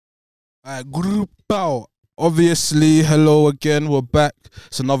Group out. Obviously, hello again. We're back.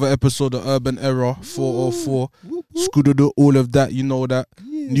 It's another episode of Urban Era 404. Scoodoodle, all of that. You know that.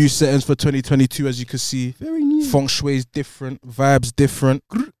 Yeah. New settings for 2022, as you can see. Very new. Feng Shui's different. Vibes different.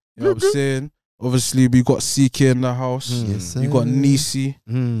 You know what I'm saying? Obviously, we got CK in the house. Yes, You got Nisi,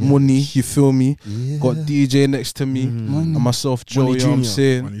 Money, you feel me? Yeah. Got DJ next to me. And myself, Joe, Money you know what I'm Junior.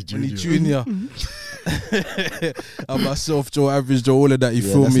 saying? Money Junior. And myself, Joe, Average Joe, all of that, you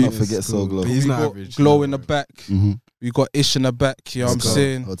feel let's me? not forget Soul Glow. He's We not got average. Glow in the back. Mm-hmm. We got Ish in the back, you know what I'm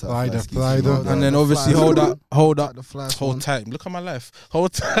saying? Fly the- And then obviously, hold up, hold Hold tight. Look at my life.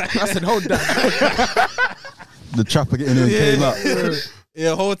 Hold tight. I said, hold that. The trapper getting in came up.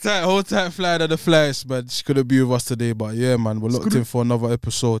 Yeah, hold tight, Fly to the flies, man. She couldn't be with us today, but yeah, man, we're locked in for another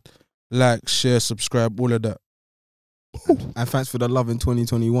episode. Like, share, subscribe, all of that. And thanks for the love in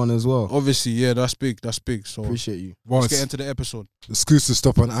 2021 as well. Obviously, yeah, that's big. So Appreciate you. let's get into the episode. Exclusive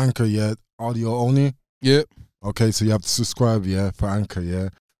stuff on Anchor, yeah. Audio only. Yeah, Okay, so you have to subscribe, yeah, for Anchor, yeah.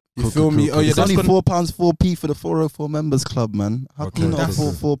 you feel me? Oh yeah, It's that's only gonna, £4, 4p for the 404 members club, man. How can you Okay, not that's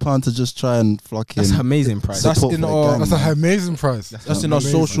afford £4 to just try and flock in? That's amazing price. That's Support in for the our- gang, That's man. an amazing price. that's in our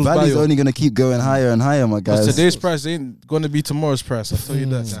amazing. socials Value's bio. only going to keep going higher and higher, my guys. Because today's price ain't gonna be tomorrow's price. I'll tell you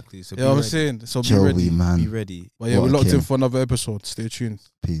that. Exactly. So You know what I'm saying? So be Joey, ready. Be man. ready. But yeah, What we're a locked in king. for another episode. Stay tuned.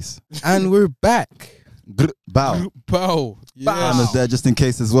 Peace. And we're back. Bow. Pow. Yeah. Cameras there just in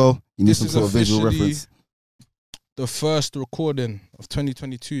case as well. You need This some is sort of visual officially reference. the first recording of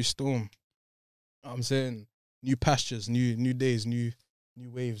 2022 Storm. You know what I'm saying? New pastures, new days, new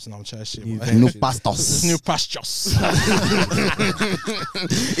waves, and I'm trying shit. New man. ventures. New This is pastos. new pastures.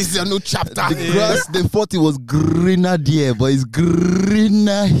 It's a new chapter. The grass, the 40 was greener there, but it's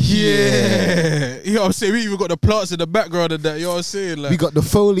greener here. Yeah. You know what I'm saying? We even got the plants in the background of that. You know what I'm saying? Like, We got the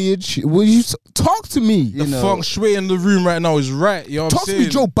foliage. Will you talk to me? the feng shui in the room right now is right. You know what I'm Talk to saying? me,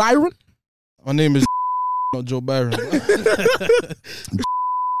 Joe Byron. My name is not Joe Byron.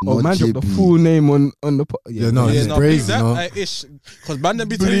 Oh, Not man, dropped the JB. full name on the. Yeah, no, Yeah, it's no, crazy, bleep that, no? Ish. Because man, they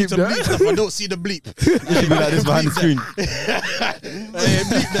be telling you to Bleep bleep that. stuff. I don't see the bleep. You should be like this behind the screen. Hey,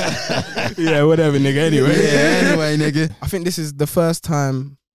 bleep that. Yeah, whatever, nigga. Anyway. Yeah, anyway, nigga. I think this is the first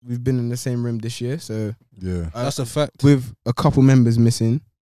time we've been in the same room this year. So Yeah. That's a fact. with a couple members missing.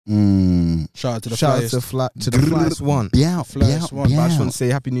 Shout out to the Shout out flyest. to the Flyest one. Yeah, Flyest one, But I just want to say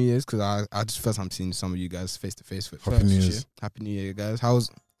Happy New Year's because I just first time seeing some of you guys face to face. Happy New Year's. Happy New Year, guys.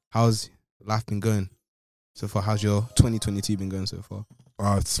 How's life been going so far? How's your 2022 been going so far?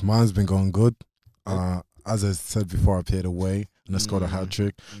 Mine's been going good. As I said before, I played away and I scored a hat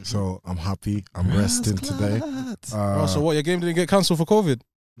trick. So I'm happy. I'm resting today. Oh, so what? Your game didn't get cancelled for COVID?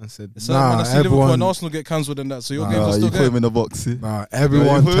 I said, It's man, I see Liverpool everyone- and Arsenal get cancelled and that. So your Nah, games are you still put him going. in the box. eh?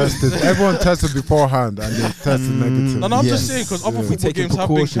 Everyone Yeah. tested. Everyone tested beforehand and they tested negative. No, I'm Yes. just saying because other Yeah. football Taking games have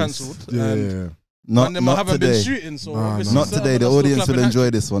been precautions. cancelled. Yeah, and yeah. Not, them not haven't been today. shooting. So Nah, obviously Not certain today. The are still audience will clapping enjoy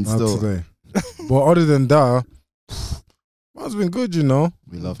hat- this one Not still. today. But other than that, mine's been good, you know.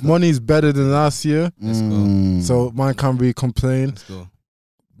 We love that. Money's better than last year. Let's go. So mine can't be complained. Let's go.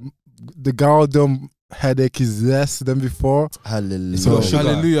 The goddamn headache is less than before. Hallelujah. So- Sugar.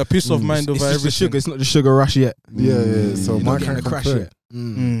 Hallelujah. Peace of mind It's over just the everything. sugar. It's not the sugar rush yet. Yeah, yeah. So You're mine not getting can't the crash complain.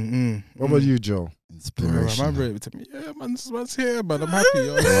 yet. What about you, Joe? Inspiration. My brother to me, yeah, man's here, man. I'm happy.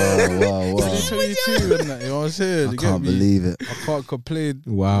 Yo. Wow. 2022 and that, you know what I'm saying? I You get can't me? believe it. I can't complain.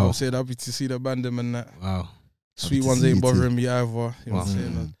 You know what I'm Wow. saying? Happy to see the bandem and that. Wow. Sweet to ones see ain't you too. bothering me either. You know what I'm saying?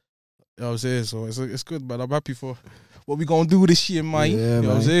 You know what I'm saying? So it's good, man. I'm happy for what we gonna do this year, man. Yeah, You know what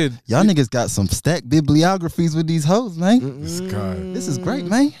I'm man. saying? Y'all niggas got some stacked bibliographies with these hoes, man. This guy. This is great,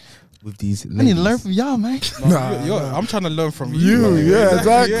 man. With these, I need to learn from y'all, man. No, Nah. I'm trying to learn from you. You, man. yeah,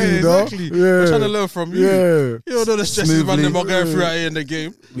 exactly, Yeah, though. exactly. Yeah. I'm trying to learn from you. Yeah. You don't know the stresses Smoothly. man them are going through out here in the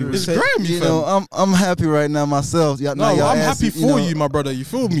game. It's said- grimy, You fam. know, I'm happy right now myself. No, I'm happy for you, my brother. You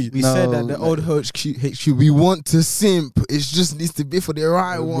feel me? We said that No, the old HQ, we want to simp. It just needs to be for the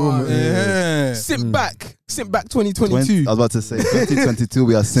right one. Yeah. Simp back 2022. I was about to say 2022.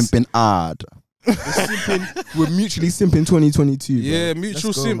 We are simping hard. We're mutually simping 2022. bro. Yeah, mutual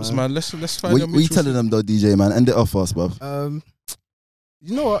Let's go, simps, man. Let's find What a you mutual telling them though, DJ man? End it off for us, bruv.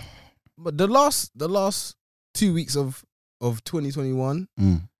 You know what? But the last 2 weeks of 2021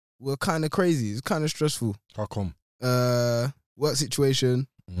 Mm. were kind of crazy. It's kind of stressful. How come? Work situation.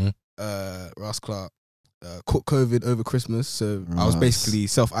 Mhm. Ross Clark caught COVID over Christmas, so I was Right. basically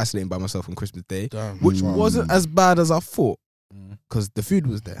self-isolating by myself on Christmas Day, Damn. which Mm. wasn't as bad as I thought Mhm. because the food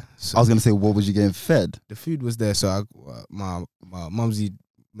was there. So I was gonna say, what was you getting fed? the food was there, so my mumsy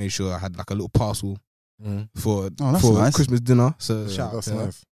made sure I had like a little parcel for Oh, that's for nice. Christmas dinner. So Yeah, shout out that's to her.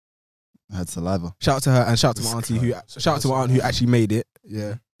 nice. I had saliva. Shout out to her and shout out to my This auntie guy. shout out to my aunt who actually made it.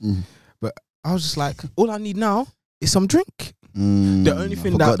 Yeah. Mm. But I was just like, all I need now is some drink. The only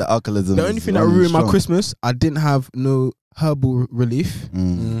thing that the alcoholism. The only thing that ruined my Christmas, I didn't have no herbal relief,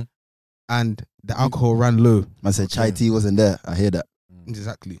 and the alcohol ran low. I said chai tea wasn't there. I hear that.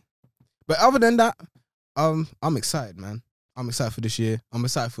 Exactly. But other than that, I'm excited, man. I'm excited for this year. I'm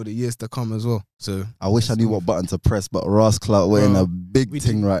excited for the years to come as well. So I wish I knew what button to press, but Ross Clout, we're in a big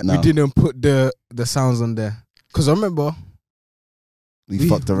thing right now. We didn't put the sounds on there because I remember we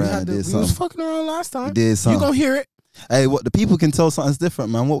fucked around. We was fucking around last time. We did something. You gonna hear it? Hey, what the people can tell something's different,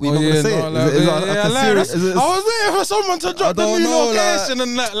 man. What we not gonna say? I was waiting for someone to drop the new location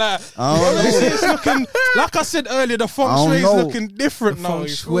and that. Like, it's looking, like I said earlier, the feng shui is looking different now.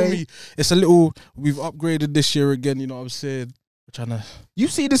 You feel me? It's a little. We've upgraded this year again. You know what I'm saying? We're trying to. You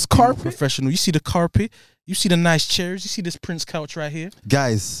see this carpet? Professional. You see the carpet. You see the nice chairs. You see this Prince couch right here.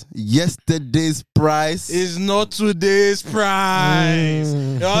 Guys, yesterday's price is not today's price.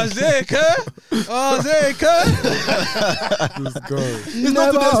 Let's go. It's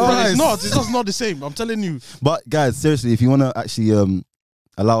not today's price. It's not. It's just not the same. I'm telling you. But guys, seriously, if you want to actually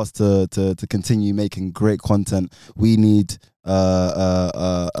allow us to continue making great content, we need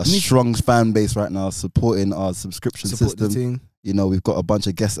a strong fan base right now supporting our subscription system. You know, we've got a bunch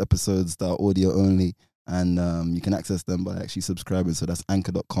of guest episodes that are audio only. And you can access them by actually subscribing. So that's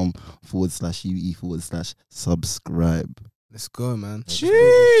anchor.com/UE/subscribe. Let's go, man.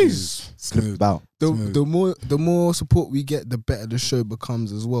 Jeez. Smooth. Bow. The more support we get, the better the show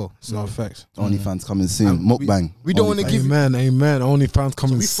becomes as well. So no facts. OnlyFans coming soon. Mukbang. We don't want to give. Amen. OnlyFans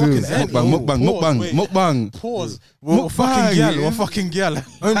coming soon. Mukbang. Pause. We're fucking gal.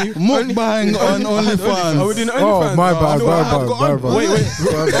 Mukbang on OnlyFans. Are we doing OnlyFans? Oh, my bad. Wait.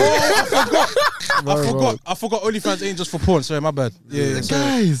 I forgot OnlyFans ain't just for porn. Sorry, my bad. Yeah,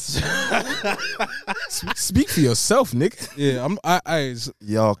 guys. Speak for yourself, Nick. Yeah,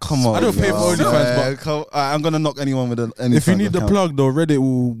 Yo, come on. I don't pay for OnlyFans, but I'm gonna knock anyone with an OnlyFans. If you need the plug though, Reddit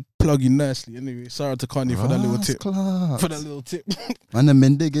will plug you nicely. Anyway, shout out to Kanye for that little tip. Man, the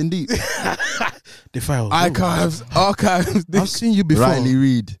men digging deep. The files. Archives. I've seen you before. Riley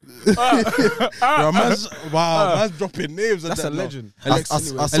Reid. Man's dropping names. That's a legend. I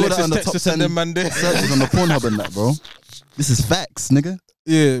saw that on the top 10 searches on the Pornhub and that, bro. This is facts, nigga.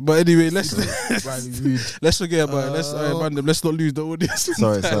 Yeah, but anyway, let's forget about it. Let's not lose the audience.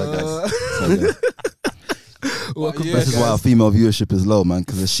 Sorry, guys. This is why our female viewership is low, man,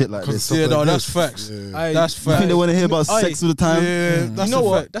 because of shit like this. Yeah, no, that's facts. Yeah. That's facts. You think they want to hear about sex all the time? Yeah, you know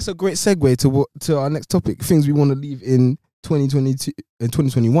what? That's a great segue to our next topic. Things we want to leave in 2022 and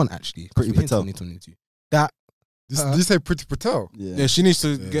 2021. Actually, Priti Patel. 2022. Did you say Priti Patel? Yeah, she needs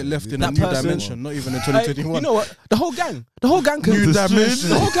to get left in a new dimension, not even in 2021. You know what? The whole gang can new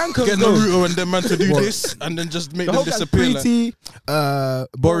dimension. The whole gang can get Naruto and them man to do this, and then just make them disappear. Priti,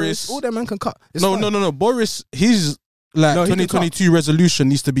 Boris, all them man can cut. No. Boris, he's like 2022 resolution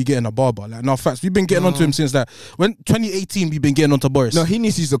needs to be getting a barber. Like, no facts. We've been getting onto him since that. When 2018, we've been getting onto Boris. No, he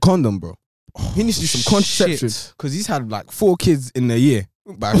needs to use a condom, bro. He needs to use some contraception because he's had like 4 kids in a year.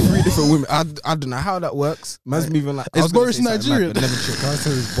 By 3 different women. I don't know how that works. Man's moving like. Is Boris Nigerian? I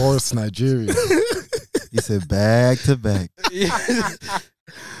said it's Boris Nigerian. He said back to back.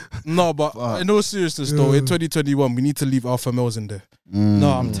 No, but in all seriousness though, in 2021, we need to leave alpha males in there.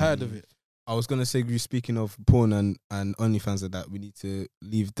 No, I'm tired of it. I was gonna say, speaking of porn and OnlyFans and that, we need to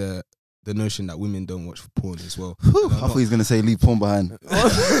leave the notion that women don't watch porn as well. I thought he was gonna say leave porn behind.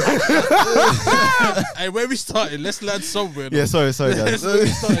 Hey, where we started? Let's land somewhere. Yeah, sorry, guys.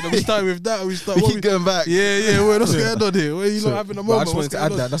 We started with that. We keep going back. Yeah. What's going on here? Where you not having a moment? I just wanted to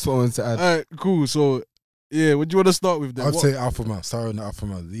add that. That's what I wanted to add. All right, cool. So, yeah, what do you want to start with then? I'd say Alpha Male. Sorry, on the Alpha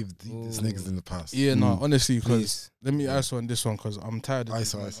Male. Leave these niggas in the past. Yeah, no, honestly, because let me answer on this one because I'm tired of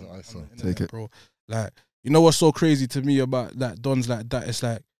ISO. Take it, bro. Like, you know what's so crazy to me about that dons like that? It's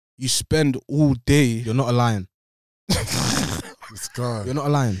like you spend all day. You're not a lion. This guy. You're not a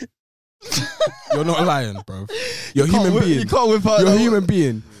lion. You're not a lion, bro. You're a human being. You can't whip out. You're a human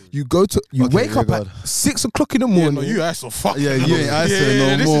being. You wake up at 6 o'clock in the morning. Yeah, no, you asshole. Fuck. Yeah, you ain't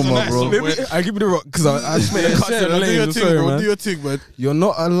asshole no more, bro. I give you the rock because I just made a cut to the lane. Do your thing, man. You're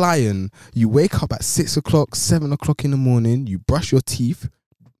not a lion. You wake up at 6 o'clock, 7 o'clock in the morning. You brush your teeth.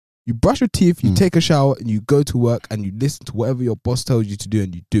 You take a shower, and you go to work, and you listen to whatever your boss tells you to do,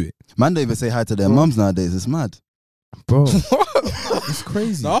 and you do it. Man, don't even say hi to their mums nowadays. It's mad, bro. It's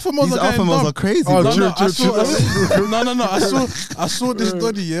crazy. The alpha males are crazy. Oh, no, I saw this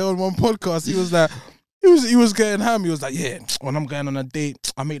study on one podcast. He was like, he was getting ham. He was like, yeah, when I'm going on a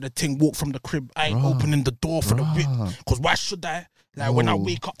date, I make the thing walk from the crib. I ain't opening the door for the whip because why should I? Like when I Oh.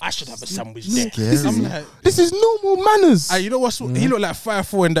 wake up, I should have a sandwich there. Scary. I'm like, This is normal manners. you know what's? He looked like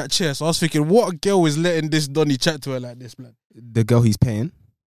 5'4" in that chair. So I was thinking, what girl is letting this Donny chat to her like this, man? The girl he's paying.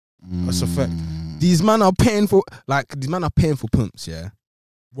 That's a fact. These men are paying for pumps. Yeah.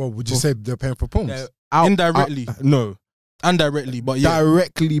 Well, would you say they're paying for pumps? They're out- Indirectly. No. Indirectly, but yeah.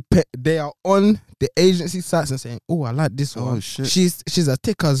 Directly they are on the agency sites and saying, "Oh, I like this one. Oh shit. She's a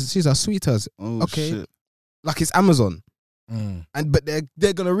tickers, she's a sweeters." Oh Okay. shit. Like it's Amazon. Mm. But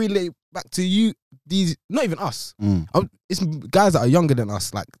they're gonna relay back to you these, not even us. Mm. It's guys that are younger than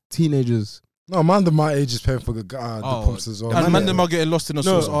us, like teenagers. No, man, of my age is paying for the Oh, pumps as well. And man, them are getting lost in the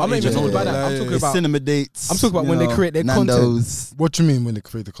sauce. I'm not even talking about that. I'm talking It's about cinema dates. I'm talking about you when they know, create their Nando's. What you mean when they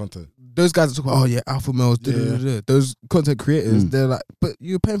create the content? those guys that talk about, oh yeah, alpha males, those content creators, they're like, but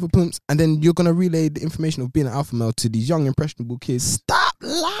you're paying for pumps, and then you're gonna relay the information of being an alpha male to these young impressionable kids. Stop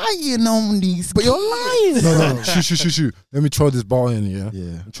lying on these. But you're lying. No. Shoot. Let me throw this ball in, yeah?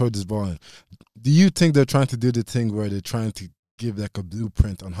 Yeah. Throw this ball in. Do you think they're trying to do the thing where they're trying to give like a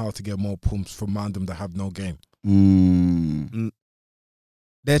blueprint on how to get more pumps from random that have no game?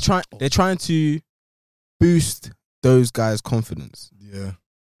 They're trying to boost those guys' confidence. Yeah.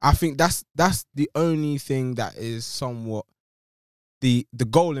 I think that's the only thing that is somewhat the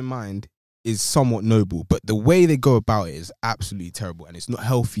goal in mind is somewhat noble, but the way they go about it is absolutely terrible, and it's not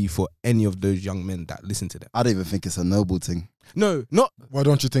healthy for any of those young men that listen to them. I don't even think it's a noble thing. No, not Why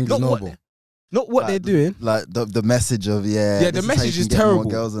don't you think it's not what noble? not what they're doing. Like the message of Yeah, this the how you message can is get more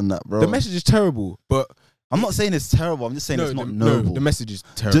terrible. girls and that, bro. The message is terrible, but I'm not saying it's terrible. I'm just saying it's not noble. the message is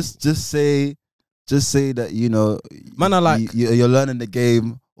terrible. Just say that, you know, Man, I like- you're learning the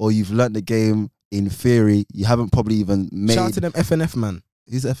game, or you've learned the game in theory. You haven't probably even made. shout out to them FNF man.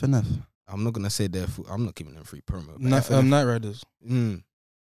 Who's FNF? I'm not gonna say I'm not giving them free promo. but Night FNF Riders.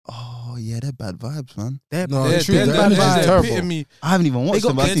 Oh yeah, they're bad vibes, man. No, They're it's true. the That is terrible. epitome. I haven't even watched got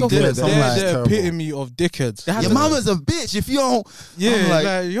them. But I kids think off they're it. some They're like, the terrible. epitome of dickheads. They have your to- mama's a bitch. If you don't, Yeah, I'm like-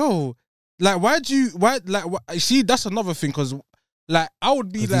 like yo, like why? See, that's another thing, because like I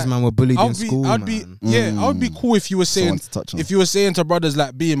would be These like, man were bullied in I'd school. I'd be, man. yeah, I would be cool if you were saying, someone to touch on. if you were saying to brothers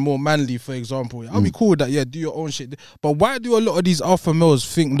like being more manly, for example. I'd be cool with that. Yeah, do your own shit. But why do a lot of these alpha males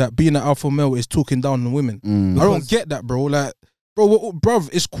think that being an alpha male is talking down on women? I don't get that, bro. Like, bruv,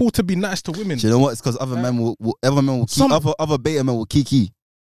 it's cool to be nice to women. Do you know what? It's because other men will other beta men will kiki,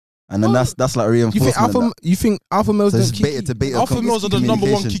 and then that's like You reinforcement. think alpha males So don't it's beta kiki? to beta. Alpha males are the number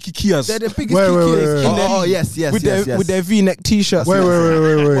one communication. kikikias. They're the biggest Wait, kikis in their Oh yes, with their V-neck t-shirts. Wait.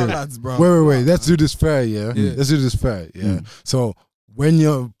 Lads, bro. Wait. Let's do this fair, yeah? Let's do this fair, yeah? So when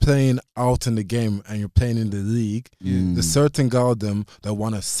you're playing out in the game and you're playing in the league, there's certain girl them that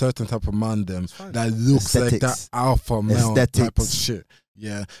want a certain type of man them that looks like that Aesthetics. alpha male type of Aesthetics. shit.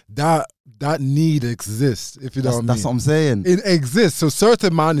 Yeah. That need exists, if you know what I mean. That's what I'm saying. It exists. So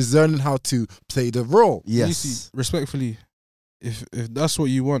certain man is learning how to play the role. You Yes. see, respectfully, if that's what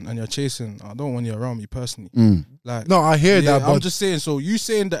you want and you're chasing, I don't want you around me personally. Like, No, I hear yeah, that, I'm but just saying. So you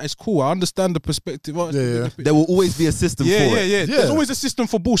saying that it's cool. I understand the perspective. Yeah. There will always be a system for it. Yeah. There's always a system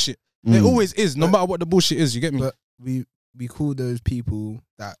for bullshit. There always is, no matter what the bullshit is. You get me? But we call those people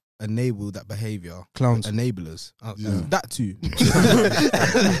that enable that behavior Clowns. enablers. Yeah. That too.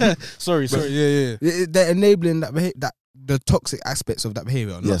 Sorry. Yeah. They're enabling that that the toxic aspects of that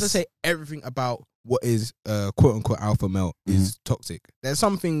behavior. Not to Yes. say everything about what is quote unquote alpha male is toxic. There's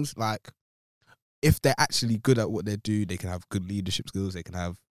some things like if they're actually good at what they do, they can have good leadership skills.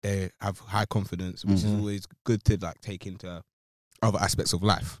 They have high confidence, which is always good to like take into other aspects of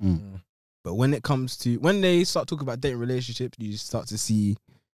life. But when it comes to when they start talking about dating relationships, you start to see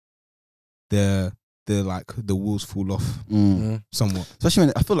the walls fall off somewhat. Especially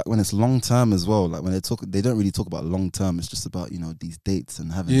when I feel like when it's long term as well. Like when they don't really talk about long term. It's just about, you know, these dates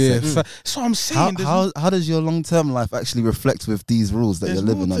and having sex. That's what I'm saying. How does your long term life actually reflect with these rules that you're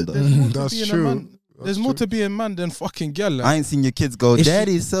living under? That's true. There's more to being a man than fucking girl. Like. I ain't seen your kids go,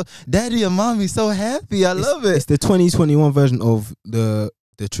 Daddy and Mommy's so happy. I love it. It's the 2021 version of the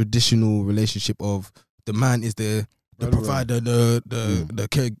traditional relationship of the man is the provider, the not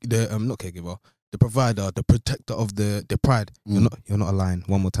caregiver, the provider, the protector of the pride. You're not a lion.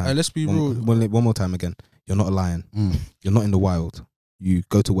 One more time. Let's be real. One more time again. You're not a lion. You're not in the wild. You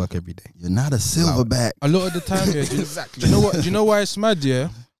go to work every day. You're not a silverback. A lot of the time, yeah. Exactly. Do you know what? Do you know why it's mad? Yeah,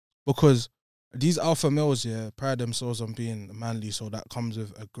 because these alpha males, yeah, pride themselves on being manly, so that comes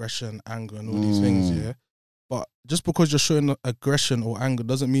with aggression, anger, and all these things, yeah. But just because you're showing aggression or anger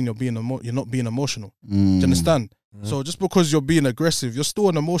doesn't mean you're not being emotional. Do you understand? So just because you're being aggressive, you're still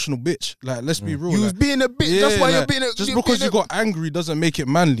an emotional bitch. Like, let's be real. You was being a bitch. That's why you're being a. Just because you got angry doesn't make it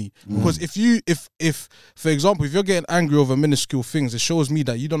manly. Because if for example, if you're getting angry over minuscule things, it shows me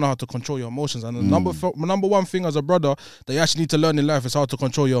that you don't know how to control your emotions. And the number one thing as a brother that you actually need to learn in life is how to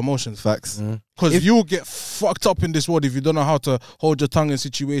control your emotions. Facts. Because you'll get fucked up in this world if you don't know how to hold your tongue in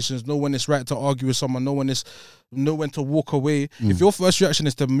situations, know when it's right to argue with someone, know when to walk away. If your first reaction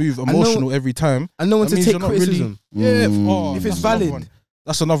is to move emotional every time, and know when to take criticism. If it's valid.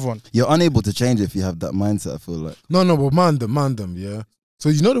 That's another one. You're unable to change if you have that mindset, I feel like. No, but man them, yeah. So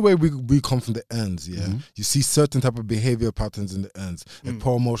you know the way we come from the ends, yeah? You see certain type of behavior patterns in the ends. Like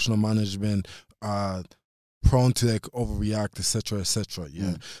poor emotional management, prone to like overreact, etc.,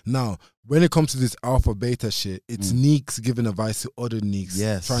 yeah. Now, when it comes to this alpha beta shit, it's Neeks giving advice to other Neeks,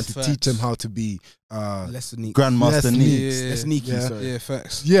 trying to teach them how to be less Neeks. Grandmaster Neeks. Less Neeky, sorry. Yeah,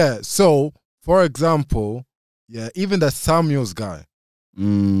 facts. Yeah, so for example, even that Samuels guy.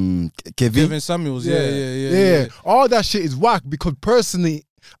 Kevin Samuels, yeah. All that shit is whack because personally,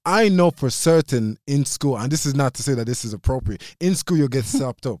 I know for certain in school, and this is not to say that this is appropriate, in school you'll get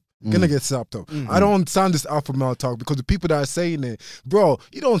slapped up. Gonna get slapped up. I don't understand this alpha male talk because the people that are saying it, bro,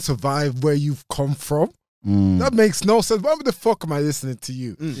 you don't survive where you've come from. That makes no sense. Why the fuck am I listening to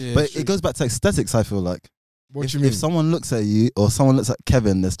you? But it goes back to aesthetics, I feel like. What do you mean? If someone looks at you or someone looks at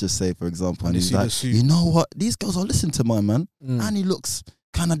Kevin, let's just say, for example, and he's like, you know what? These girls are listening to my man. And he looks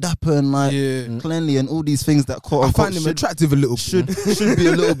kind of dapper and like cleanly and all these things that I find him attractive a little should be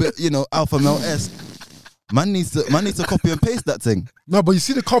a little bit, alpha male-esque. Man needs to copy and paste that thing. No, but you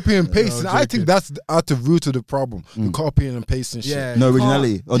see the copy and paste. I think that's at the root of the problem. The copying and pasting shit. Yeah, no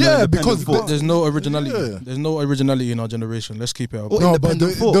originality. Because there's no originality. There's no originality in our generation. Let's keep it up. No, but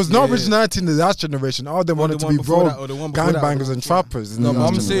there's no originality in the last generation. All they wanted to be broad gangbangers and trappers. No, but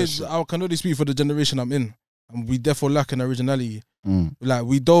I'm saying I can only speak for the generation I'm in. And we therefore lack an originality. Like,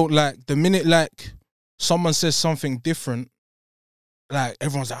 we don't, like, the minute, like, someone says something different, like,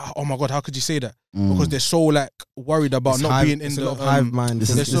 everyone's like, oh my God, how could you say that? Because they're so, like, worried about not being in the hive mind.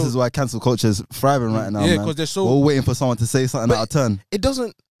 This is why cancel culture is thriving right now, yeah, man. because they're so... We're waiting for someone to say something out of turn. It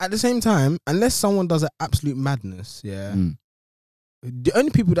doesn't, at the same time, unless someone does an absolute madness, the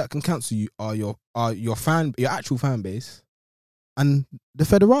only people that can cancel you are your actual fan base and the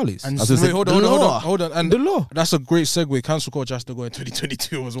federales. And hold on. And the law. That's a great segue. Cancel culture has to go in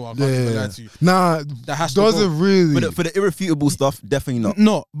 2022 as well. I can't even lie to you. Nah, that has doesn't to go. really. For the irrefutable stuff, definitely not.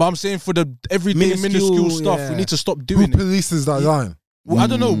 No, but I'm saying for the everyday minuscule stuff, we need to stop doing it. Who polices that line? Well, I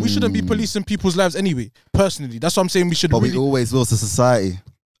don't know. We shouldn't be policing people's lives anyway. Personally, that's what I'm saying. We should. But really... we always will to society.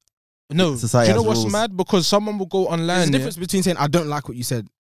 No, society do you know has what's rules. mad? Because someone will go online. There's a difference between saying I don't like what you said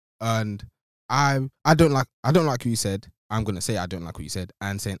and I don't like what you said. I'm gonna say I don't like what you said,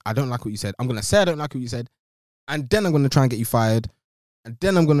 and saying I don't like what you said. I'm gonna say I don't like what you said, and then I'm gonna try and get you fired, and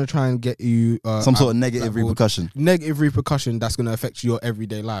then I'm gonna try and get you some sort of negative repercussion. Negative repercussion that's gonna affect your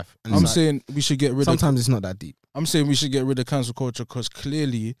everyday life. And I'm saying we should get rid. Sometimes it's not that deep. I'm saying we should get rid of cancel culture because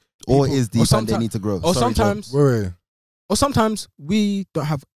clearly, or it is deep and they need to grow. Or sometimes, Joe. Or sometimes we don't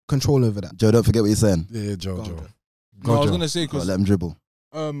have control over that. Joe, don't forget what you're saying. Yeah, Joe. No, I was gonna say because let him dribble.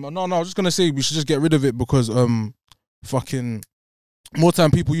 No, I was just gonna say we should just get rid of it because fucking more time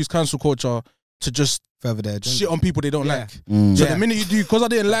people use cancel culture to just further their agenda. Shit on people they don't like. So Yeah. the minute you do, because I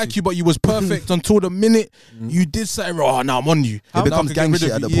didn't like you, but you was perfect until the minute you did say, "Oh, now I'm on you." It becomes Now I can gang get rid shit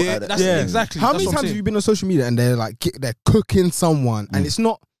of at the you. point. Yeah, that's exactly. How that's many what I'm times have saying. you been on social media and they're cooking someone and it's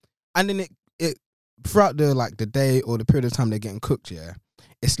not, and then it throughout the day or the period of time they're getting cooked,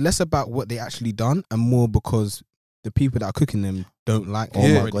 it's less about what they actually done and more because the people that are cooking them don't like them Oh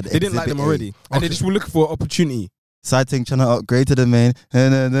my already. God, They didn't like them Exhibit A. already, and they just were looking for an opportunity. Side thing trying to upgrade to the main.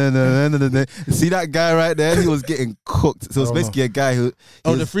 See that guy right there? He was getting cooked. So it was basically a guy who.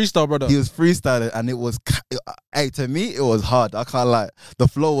 The freestyle brother. He was freestyling, and it was. Hey, to me, it was hard. I can't lie. The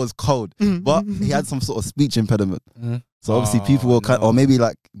flow was cold, but he had some sort of speech impediment. So obviously, people were kind, or maybe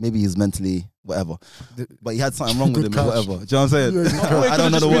he's mentally whatever. But he had something wrong with him, or whatever. Do you know what I'm saying? I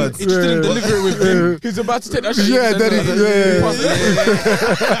don't know the words. He just didn't deliver it with him. He's about to take that shit.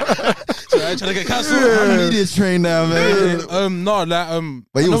 Trying to get cancelled. I'm media trained now, man. I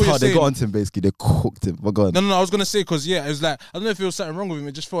But he know was what hard. you're They saying. got onto him basically. They cooked him. My God. No, I was gonna say because it was like I don't know if it was something wrong with him.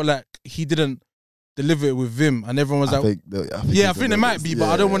 It just felt like he didn't deliver it with vim, and everyone was I like, think it might be, but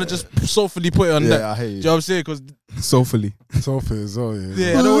I don't want to just soulfully put it on that. Yeah, I hate Do you you. know what I'm saying? Because Soulfully. Sophie as well,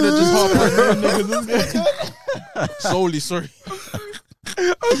 yeah. I don't want to just harp on niggas. Solely, sorry.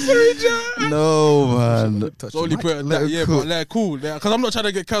 I sorry, John. No, man. It's only put it that, yeah, but like cool. Because I'm not trying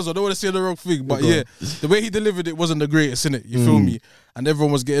to get casual. I don't want to say the wrong thing, but yeah, the way he delivered it wasn't the greatest, innit? You feel me? And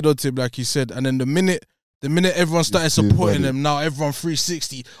everyone was getting on to him, like you said. And then the minute everyone started supporting him, now everyone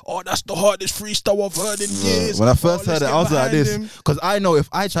 360. Oh, that's the hardest freestyle I've heard in years. When I first heard it, I was like this. Because I know if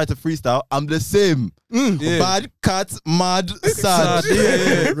I try to freestyle, I'm the same. Yeah. Bad, cut, mad, sad.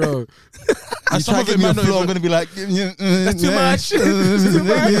 Yeah, bro. You And some try of to it give me a might not flow, I'm even- going to be like, That's too much.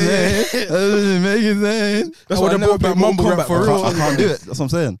 Make it sense. That's I why I would've never brought back played mumble Mortal rap Kombat, for bro. real. I can't do it. That's what I'm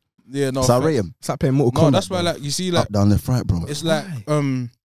saying. Yeah, no. So I rate him. It's like playing Mortal No, Kombat. that's why, bro. like, you see, like, Up, down, left, right, bro. it's like, and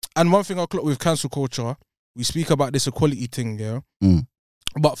one thing I clock with cancel culture, we speak about this equality thing, yeah.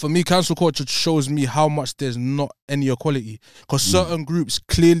 But for me, cancel culture shows me how much there's not any equality. Because certain groups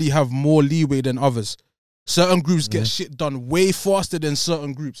clearly have more leeway than others. Certain groups get shit done way faster than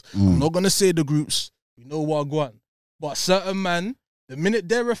certain groups. I'm not gonna say the groups. We know what I want. But certain man, the minute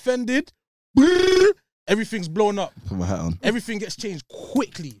they're offended, everything's blown up. Put my hat on. Everything gets changed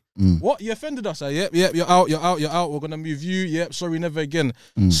quickly. What? You offended us? Yep, you're out. We're gonna move you. Yep, sorry, never again.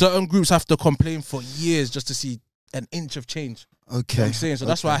 Certain groups have to complain for years just to see an inch of change. You know what Okay. I'm saying? So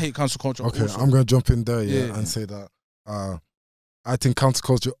that's why I hate cancel culture. Okay, also. I'm gonna jump in there, Yeah. and say that I think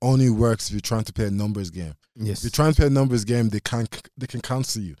counterculture only works if you're trying to play a numbers game. Yes. If you're trying to play a numbers game, they can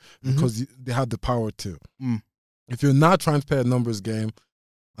cancel you because they have the power to. If you're not trying to play a numbers game,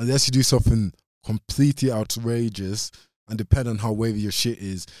 unless you do something completely outrageous and depend on how wavy your shit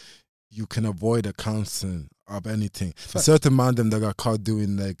is, you can avoid a cancelling of anything. Certain man them that got caught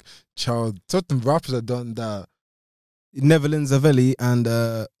doing like certain rappers that done that. Netherlands Zavelli and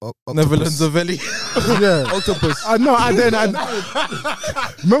Netherlands Zavelli. Yeah, Octopus. I know. And then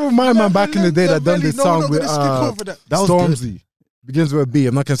remember my man back in the day that done this song with That was Stormzy. Begins with a B.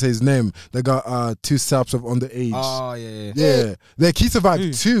 I'm not gonna say his name. They got 2 steps of underage. Oh yeah. Yeah, like he survived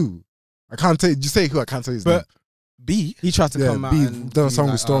Who? 2. I can't say. You say who? I can't say his name. But B, he tried to Yeah, come out B, and done a be song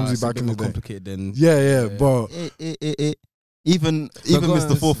like, with Stormzy it's a back bit in more the day. complicated than Yeah, but Even go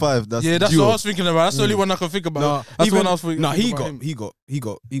Mr. on, 4-5. That's Yeah, that's duo. what I was thinking about. That's the only one I can think about. no. That's the one I was thinking No, he about him.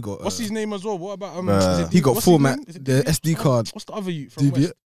 got. What's his name as well? What about Bruh. is it He got what's his format, name? Is it the DBS? SD card. What's the other youth from DB.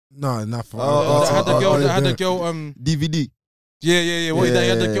 West? No, not for. That had the girl. That had the yeah. girl. DVD. Yeah. What he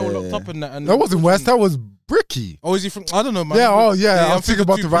had the girl Yeah. locked up in that. And That wasn't West. That was Bricky. Oh, is he from? I don't know, man. Yeah. Oh, yeah. I'm thinking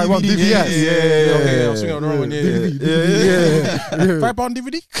about the right one. DVS. Okay, I was thinking of the wrong one. Yeah. Yeah. £5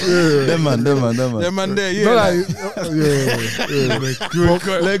 DVD. Them man. Them man there. Yeah. But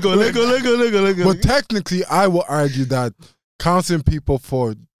like, Lego. But technically, I will argue that counseling people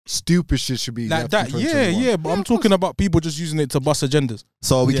for stupid shit should be like left that. in 2021. Yeah. But I'm talking about people just using it to bust agendas.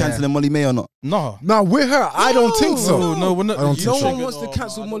 So are we Yeah. cancelling Molly May or not? No. Now with her, I don't think so. No, we're not. I don't you think so. triggered- No one wants to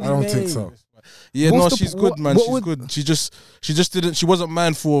cancel Molly I don't May. think so. Yeah, What's no, the- she's what- good, man. what She's would- good. She just didn't. She wasn't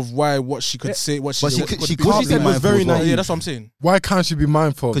mindful of what she could say. What she But she said. can't What she be said was mindful very as well. naive. Yeah, that's what I'm saying. Why can't she be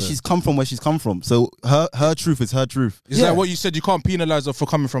mindful? Because of it? she's come from where she's come from. So her truth is her truth. It's like what you said. You can't penalize her for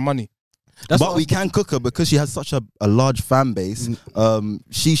coming from money. But we can cook her because she has such a large fan base.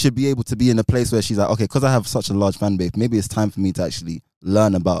 She should be able to be in a place where she's like, okay, because I have such a large fan base, maybe it's time for me to actually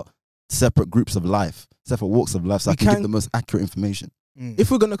learn about separate groups of life, separate walks of life, so I can give the most accurate information.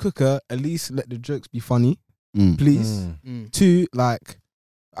 If we're gonna cook her, at least let the jokes be funny, Mm. please. 2, like,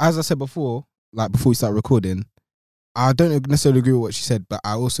 as I said before, like before we start recording, I don't necessarily agree with what she said, but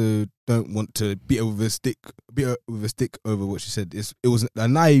I also don't want to beat her with a stick over what she said. It was a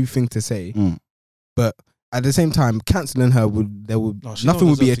naive thing to say, but at the same time, cancelling her nothing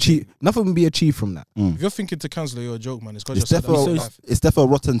would be achieved. Nothing would be achieved from that. If you're thinking to cancel her, you're a joke, man. It's because It's you're sad definitely about life. it's definitely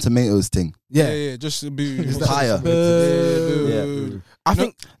a Rotten Tomatoes thing. Yeah. Just be Higher. Yeah. I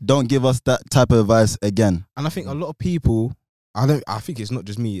think, Don't give us that type of advice again. and I think a lot of people, I think it's not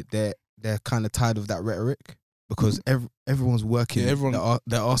just me. They're kind of tired of that rhetoric because everyone's working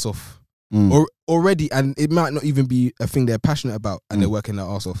their arse off. Or already, and it might not even be a thing they're passionate about, and they're working their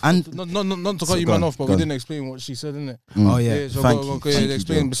arse off. And Not to cut you go man on, off, but go we on. didn't explain what she said, innit? Oh yeah, So Thank go, you, go, thank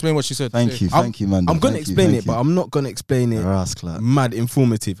you, explain what she said. thank you, man. I'm gonna Thank you, explain thank it, but you. I'm not gonna explain it Rascal. mad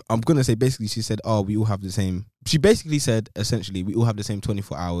informative. I'm gonna say basically she said, "Oh, we all have the same." She basically said essentially we all have the same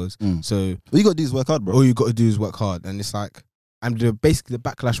 24 hours. So All you gotta do is work hard, bro. all you got to do is work hard, and it's like, and basically the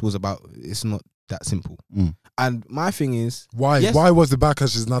backlash was about it's not that simple. And my thing is, Why? yes, Why was the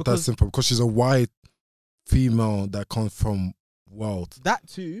backlash is not that because- simple? Because she's a white female that comes from wealth. that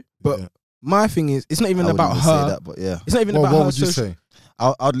too. But Yeah. my thing is, it's not even I about wouldn't her. even say that, but yeah. It's not even Well, about what her. would you social- say?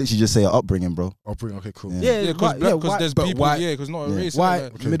 I'd literally just say her upbringing, bro. Okay, cool. Yeah. Yeah, Because there's but people, because not a Yeah. race. white,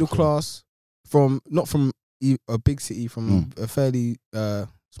 innit? Okay, middle cool. class, not from a big city, from a fairly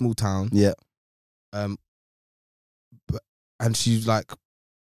small town. Yeah. And she's like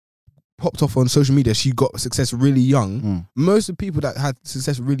popped off on social media, she got success really young. Mm. Most of the people that had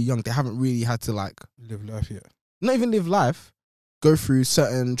success really young, they haven't really had to like live life yet. not even live life, go through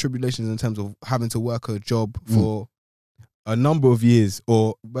certain tribulations in terms of having to work a job for a number of years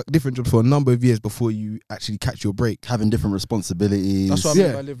or different jobs for a number of years before you actually catch your break. Having different responsibilities. That's what I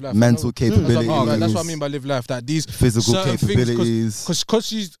mean by live life. Mental capabilities. That's what I mean by live life. That these physical certain capabilities. Because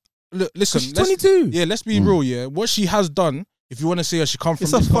she's listen. She's 22. Yeah, let's be real. Yeah, what she has done. If you want to say her, she come from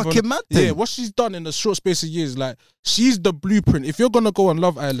It's a this fucking mad thing. Yeah, what she's done in a short space of years, like she's the blueprint. If you're gonna go on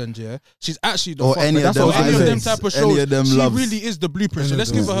Love Island, yeah, she's actually the any of them type of shows. Any of them she loves. really is the blueprint. So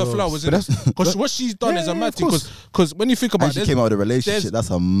let's give her flowers. Because what she's done is a mad thing. Because when you think about And it, she came out of a relationship. That's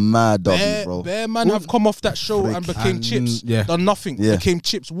a mad dog, bro. Bare man have come off that show and became chips. Yeah. Done nothing. Yeah. Became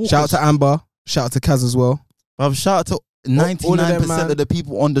chips. Walkers. Shout out to Amber. Shout out to Kaz as well. Bruv, shout out to 99% of the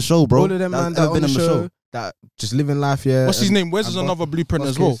people on the show, bro. All of them man that on the show that just living life. Yeah. What's his name? Wes is another blueprint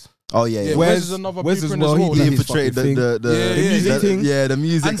as well. Oh yeah. Wes is another blueprint as well. He He infiltrated the music thing. Yeah, the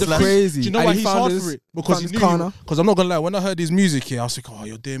music. And the slash- crazy. Do you know And why he he's found hard his- for it? Because found he his knew. corner. Because I'm not gonna lie, when I heard his music here, I was like, oh,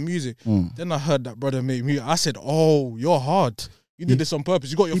 you're doing music. Then I heard that brother make music. I said, oh, you're hard. You did this on purpose.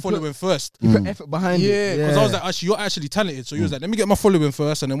 You got your following first. You put effort behind it. Yeah, because I was like, actually, you're actually talented. So he was like, let me get my following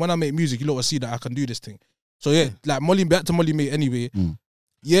first, and then when I make music, you lot will see that I can do this thing. So yeah, like Molly, back to Molly Mate anyway.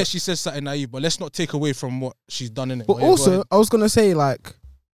 Yeah, she says something naive, but let's not take away from what she's done in it. But also, I was gonna say like,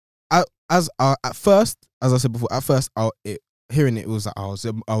 at first, as I said before, at first, hearing it was like I was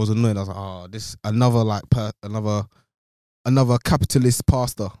annoyed. I was like, oh, this another like another capitalist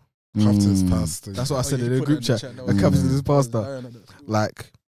pastor. Capitalist pastor. That's what I said you in the put group that in chat. the A chat, capitalist pastor.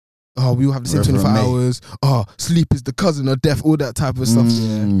 Like, oh, we all have the same Reverend 24 May. hours. Oh, sleep is the cousin of death. All that type of stuff.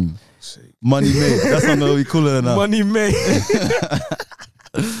 Yeah. Money made. That's not what we call it now. Money made.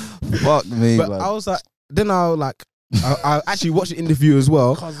 Fuck me. But man. I was like, then I actually watched the interview as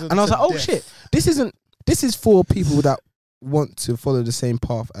well, and I was like, oh shit, this is for people that want to follow the same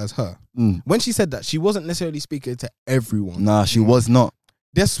path as her. When she said that, she wasn't necessarily speaking to everyone. Nah, she was not.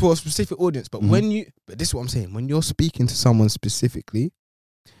 That's for a specific audience. But but this is what I'm saying. When you're speaking to someone specifically,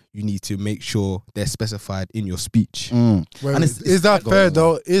 you need to make sure they're specified in your speech. And Is that fair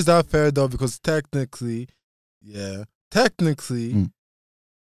though? Is that fair though? Because technically,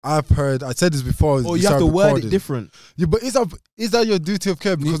 I've heard. I said this before. Or you have to word it different. Yeah, but is that your duty of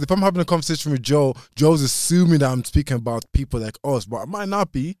care? Because if I'm having a conversation with Joe's assuming that I'm speaking about people like us, but it might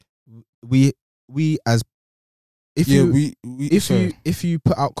not be. We as if you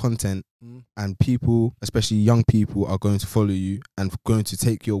put out content and people, especially young people, are going to follow you and going to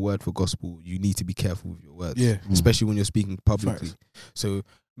take your word for gospel, you need to be careful with your words. Yeah. Especially when you're speaking publicly. Facts. So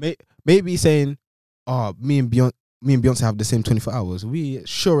maybe saying, oh, me and Beyonce have the same 24 hours. We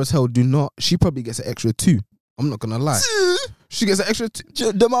sure as hell do not. She probably gets an extra 2. I'm not gonna lie. She gets an extra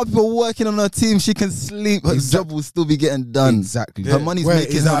 2. The amount of people working on her team, she can sleep. Her job will still be getting done. Exactly. Her money's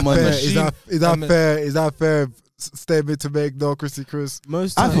making her money. Is that fair statement to make, though, Chrissy Chris?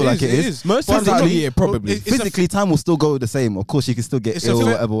 I feel like it is. Most times out of the year, probably. Physically, time will still go the same. Of course, she can still get ill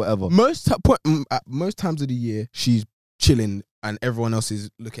or whatever. Most times of the year, she's chilling and everyone else is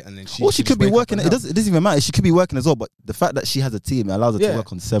looking, and then she could be working. It doesn't even matter. She could be working as well. But the fact that she has a team, it allows her to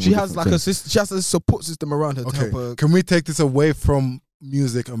work on several. She has like things. she has a support system around her to help her. Can we take this away from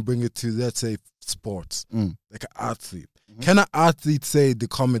music and bring it to, let's say, sports? Like an athlete. Can an athlete say the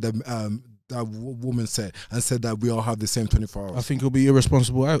comment that woman said that we all have the same 24 hours? I think it'll be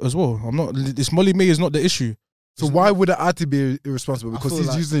irresponsible as well. I'm not. This Molly May is not the issue. So why would an athlete be irresponsible? Because he's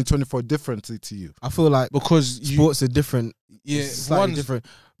like, using 24 differently to you. I feel like because sports are different. Yeah, slightly different.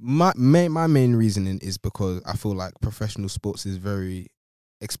 My main reasoning is because I feel like professional sports is very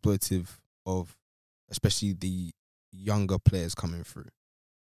exploitive of, especially the younger players coming through.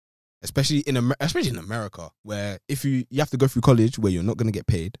 Especially in America, where if you have to go through college where you're not going to get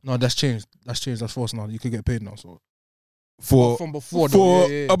paid. No, that's changed. That's forced now. You can get paid now. So from before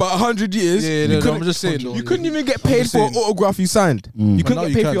about 100 years, I'm just saying, you couldn't even get paid for an autograph you signed. You couldn't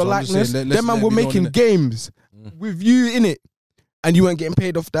get paid for your likeness. Them man were making games with you in it, and you weren't getting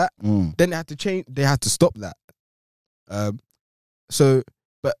paid off that. Then they had to change. They had to stop that.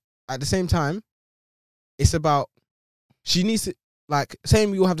 But at the same time, it's about she needs to, like,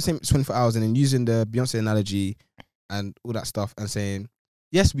 saying we all have the same 24 hours, and then using the Beyonce analogy and all that stuff, and saying,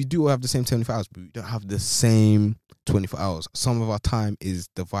 yes, we do all have the same 24 hours, but we don't have the same 24 hours. Some of our time is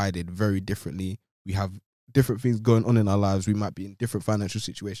divided very differently. We have different things going on in our lives. We might be in different financial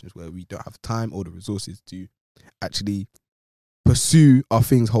situations where we don't have time or the resources to actually pursue our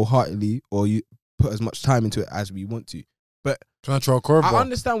things wholeheartedly, or you put as much time into it as we want to. But I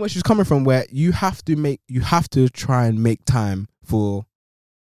understand where she's coming from, where you have to try and make time for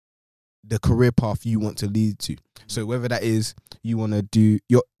the career path you want to lead to. So whether that is you want to do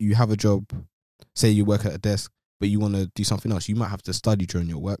you have a job, say you work at a desk, but you want to do something else, you might have to study during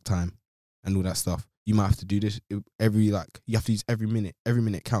your work time and all that stuff. You might have to do this you have to use every minute. Every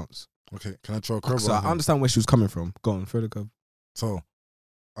minute counts. Okay, can I throw a curveball? So I understand where she was coming from. Go on, throw the curve. So,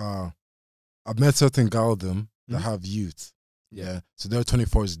 I've met certain Galdem that have youth. Yeah. So their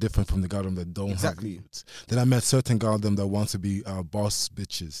 24 is different from the Galdem that don't have youth. Then I met certain Galdem that want to be boss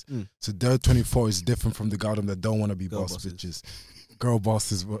bitches. So their 24 is different from the Galdem that don't want to be boss bitches. Girl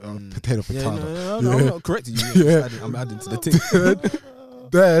bosses, potato. No, I'm not correcting you. Yeah. I'm adding to the thing.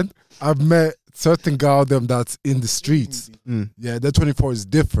 Then I've met certain Galdem that's in the streets. Yeah, their 24 is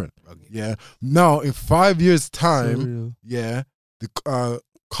different. Yeah. Now in 5 years' time, the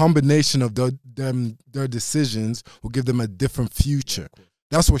combination of their decisions will give them a different future.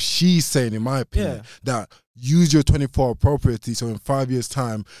 That's what she's saying, in my opinion. That use your 24 appropriately, so in 5 years'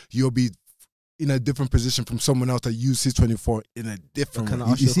 time you'll be in a different position from someone else that used his 24 in a different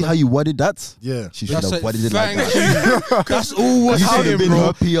way. You see how you worded that? Yeah. She should have worded it like that. Thank you. That's all we're saying, been bro.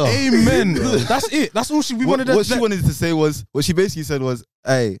 her PR. Amen. That's it. That's all we wanted. What she wanted to say was, what she basically said was,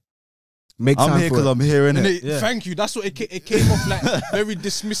 hey, Make I'm time here for because it. I'm here, innit? Thank you. That's what it came off like, very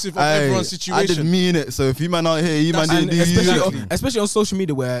dismissive of everyone's situation. I didn't mean it. So if you man out here, you man didn't do especially, you. especially on social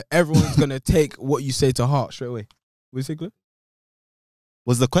media where everyone's gonna take what you say to heart straight away. What you say, Glenn?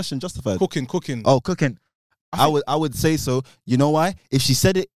 Was the question justified? Cooking. Oh, cooking. I would say so. You know why? If she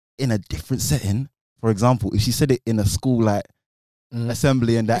said it in a different setting, for example, if she said it in a school like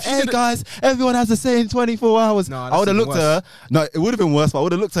assembly and that, hey guys, everyone has the same 24 hours. No, I would have looked at her. No, it would have been worse, but I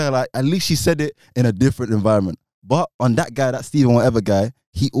would have looked at her like, at least she said it in a different environment. But on that guy, that Stephen whatever guy,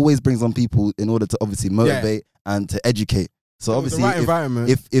 he always brings on people in order to obviously motivate and to educate. So obviously, right environment.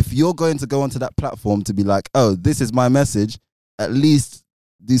 if you're going to go onto that platform to be like, oh, this is my message, at least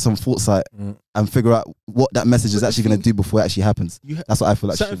do some foresight and figure out what that message is actually going to do before it actually happens. That's what I feel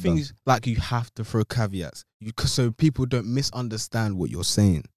like. Certain things, like you have to throw caveats, so people don't misunderstand what you're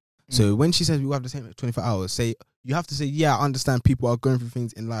saying. So when she says we have the same 24 hours, you have to say, yeah, I understand people are going through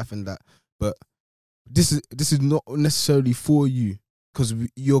things in life and that, but this is not necessarily for you because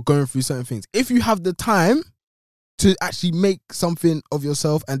you're going through certain things. If you have the time to actually make something of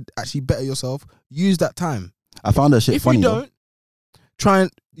yourself and actually better yourself, use that time. I found that shit if funny. If you don't,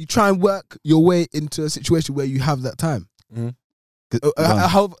 try and work your way into a situation where you have that time.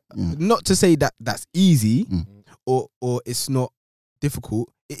 Not to say that that's easy or it's not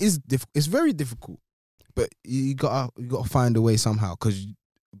difficult. It is it's very difficult, but you gotta find a way somehow, because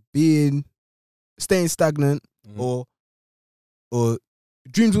staying stagnant or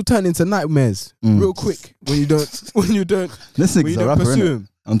dreams will turn into nightmares real quick when you don't This nigga's a rapper, pursue innit? him.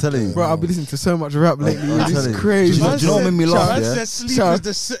 I'm telling you, bro. I've been listening to so much rap lately. It's Do crazy. you know what made me laugh? Yeah? Sleep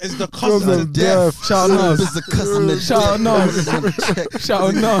is the cause of death. Shout out Is the cousin of Shout out Nas. Shout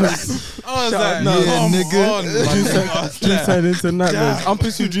out Nas. I was Shout like, out, come nigga. on, Dreams turn into nightmares. I'm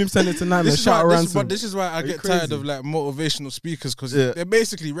pursuing dreams turn into nightmares. Shout out Ransom. This is why I get crazy. tired of like motivational speakers, because Yeah. they're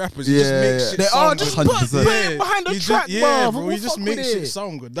basically rappers. You just make shit They sound are just good. put 100%. it behind the You track, just, bro. bro. You just make shit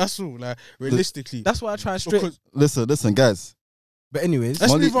sound good. That's all. Like realistically, That's why I try straight. Because- Listen, guys. But anyways,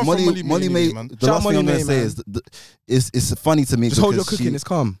 Let's move on from Molly May, man. The last thing I'm gonna say is it's funny to me. just hold your because cooking. It's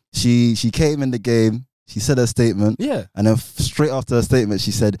calm. She came in the game. She said her statement. Yeah. And then straight after her statement,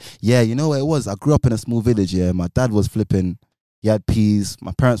 she said, yeah, you know what it was? I grew up in a small village, yeah. My dad was flipping. He had peas.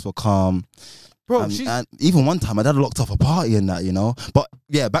 My parents were calm. Bro, and even one time, my dad locked off a party and that, you know. But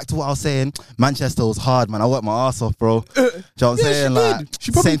yeah, back to what I was saying. Manchester was hard, man. I worked my ass off, bro. Do you know what I'm saying? Like,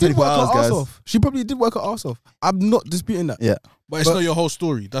 she probably same did 24 work her hours, ass guys. off. She probably did work her ass off. I'm not disputing that. Yeah. But it's not your whole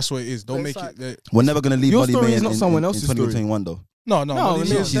story. That's what it is. Don't make It's it. We're never going to leave Your Molly story May is not someone else's in story. 2021, though. No, No,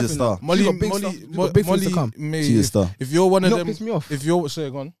 she's a star. Molly, She got big stuff- she got big things to come. May, She's a star. if you're one of Not them, piss me off. if you're say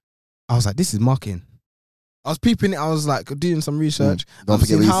on, I was like, this is marketing. I was peeping it. I was like doing some research. Don't I've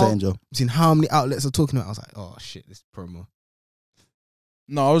forget what seen you're saying, Joe. I've seen how many outlets are talking about it. I was like, oh shit, this is promo.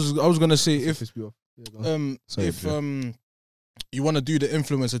 no, I was gonna say if Piss me off. Yeah, go on. Sorry, if Joe. you want to do the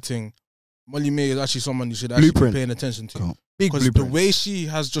influencer thing, Molly May is actually someone you should actually Blueprint. be paying attention to. Cool. Big Because the blueprint. way she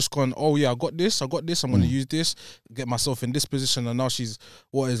has just gone, oh yeah, I got this, I'm going to use this, get myself in this position, and now she's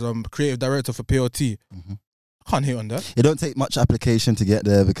creative director for PLT. I can't hit on that. It don't take much application to get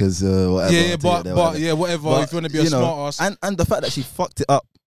there because whatever. Yeah, to but get there, whatever. whatever. But, If you want to be a you know, smart ass, and the fact that she fucked it up.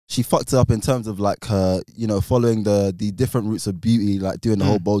 She fucked it up in terms of like her, following the different routes of beauty, like doing the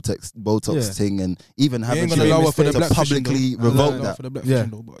whole Botox Yeah. thing, and even you having ain't gonna allow her for the to black publicly revoke that. for the black Yeah.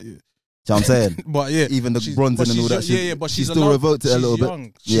 fishing though, but yeah. know what I'm saying? But yeah, Even the bronzing and all that shit. Yeah, but she she's still allowed, revoked it a little young.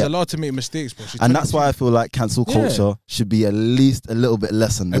 bit. She's allowed to make mistakes, bro. And that's why I feel like cancel culture should be at least a little bit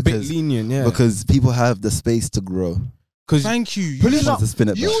lessened. A bit lenient, because people have the space to grow. Thank you.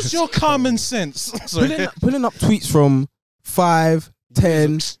 Use your common sense. Pulling up tweets from 5,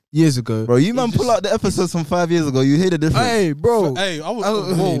 10 years ago. Bro, you man pull out the episodes from 5 years ago. You hear the difference. Hey, bro. Hey,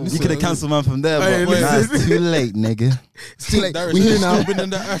 you could have cancelled man from there, Hey, but nah, it's too late, nigga. It's too late. We here now.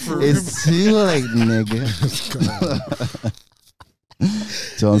 It's too late, nigga. Do you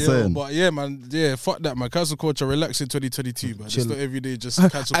know what I'm saying? But yeah, man, fuck that, man. Cancel culture, relax in 2022, man. Just not every day, just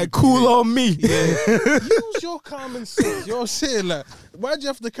cancel. I cool on me. Yeah. Use your common sense. You're saying like, why'd you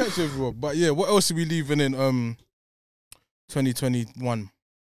have to cancel everyone? But yeah, what else are we leaving in 2021?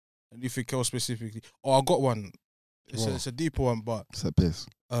 Anything else specifically? Oh, I got one. It's a deeper one, but it's a piss.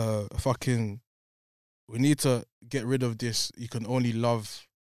 We need to get rid of this. You can only love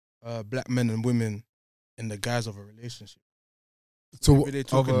black men and women in the guise of a relationship. So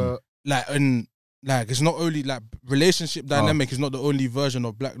it's not only like relationship dynamic is not the only version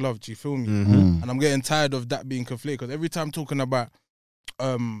of black love. Do you feel me? Mm-hmm. And I'm getting tired of that being conflated, because every time talking about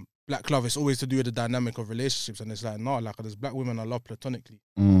black love, it's always to do with the dynamic of relationships, and it's like like there's black women I love platonically.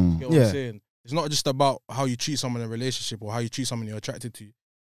 You get what I'm saying? It's not just about how you treat someone in a relationship or how you treat someone you're attracted to.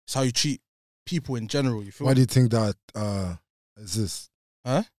 It's how you treat people in general. You feel? Why do you think that exists?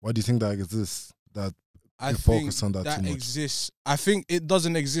 Huh? Why do you think that exists? That I think focus on that too much. Exists. I think it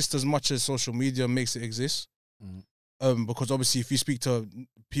doesn't exist as much as social media makes it exist. Because obviously, if you speak to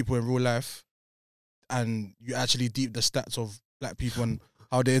people in real life and you actually deep the stats of black people and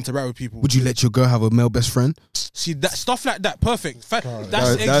how they interact with people, would you let your girl have a male best friend? See that stuff like that, perfect.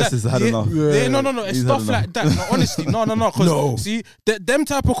 That's exactly. No. It's stuff like that. No, honestly, no. Because see, them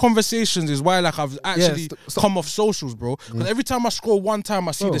type of conversations is why like I've actually come off socials, bro. Because every time I scroll one time,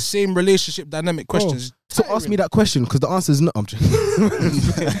 I see the same relationship dynamic questions. So ask me that question, because the answer is no. I'm just. You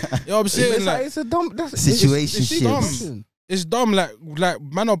know what I'm saying? It's a dumb situation. It's dumb, like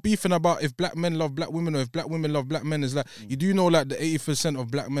man are beefing about if black men love black women or if black women love black men. It's like, you do know like the 80% of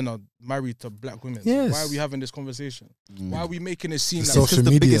black men are married to black women. Yes. Why are we having this conversation? Why are we making it seem like social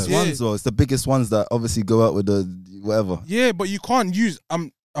the media? Biggest ones, though. It's the biggest ones that obviously go out with the whatever. Yeah, but you can't use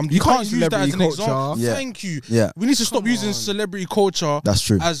you can't use that as an example. Yeah. Thank you. Yeah. We need to stop using celebrity culture. That's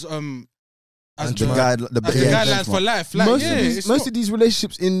true. As the guidelines for life. Like, most of these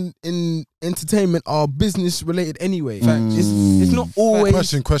relationships in entertainment are business related anyway. It's not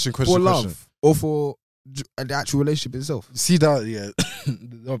always for love or for the actual relationship itself. See that,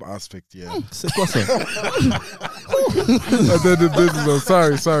 the love aspect, and then the business.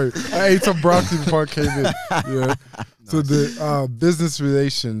 Sorry. I ate some broccoli before I came in. Yeah. So the business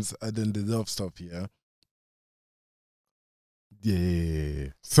relations and then the love stuff. Yeah.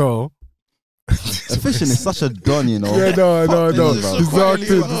 So. Efficient is such a don, you know. Yeah, no. He's locked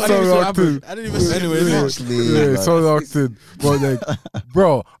in. So locked in. I didn't even say anyway. So locked in. But like,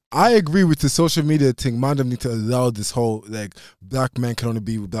 bro, I agree with the social media thing. Man, them need to allow this whole like black men can only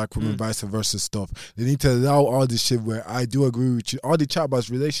be with black women, vice versa stuff. They need to allow all this shit. Where I do agree with you. All the chat about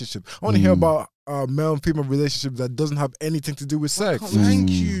relationship. I want to hear about male and female relationship that doesn't have anything to do with sex. Thank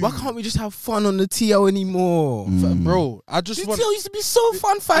you. Why can't we just have fun on the TL anymore? Bro, I just want... The TL used to be so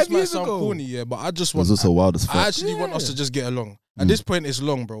fun 5 years ago. Corny, but I just want... It was also wild as fuck. I actually want us to just get along. At this point, it's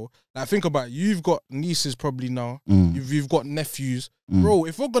long, bro. Like, think about it. You've got nieces probably now. You've got nephews. Bro,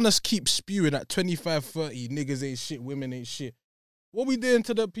 if we're going to keep spewing at 25, 30, niggas ain't shit, women ain't shit, what we doing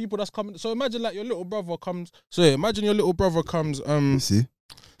to the people that's coming? So imagine like your little brother comes... imagine your little brother comes... See?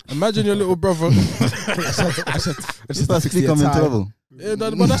 Imagine your little brother. I start speaking on mental level. Yeah,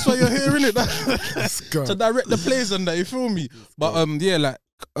 but that's why you're hearing it. To direct the plays and that, you feel me? But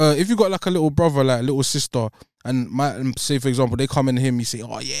if you got like a little brother, like a little sister, and say for example they come and hear me say,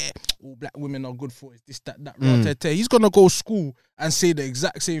 oh yeah, all black women are good for it, this, that. He's gonna go school and say the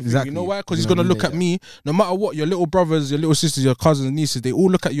exact same thing. You know why? Because he's gonna look at me. No matter what, your little brothers, your little sisters, your cousins, and nieces, they all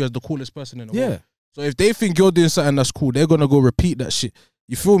look at you as the coolest person in the world. So if they think you're doing something that's cool, they're gonna go repeat that shit.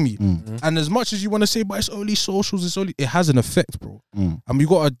 You feel me? And as much as you want to say, but it's only socials, it has an effect, bro. And we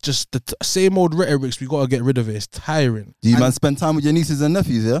gotta just the same old rhetorics. We gotta get rid of it. It's tiring. Do you man spend time with your nieces and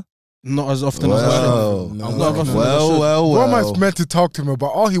nephews? Yeah. Not as often as I should. Well. What am I meant to talk to him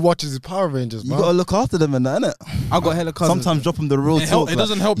about? All he watches is Power Rangers, man. You gotta look after them and that, innit? I got hella cousins. Sometimes drop them the real talk. It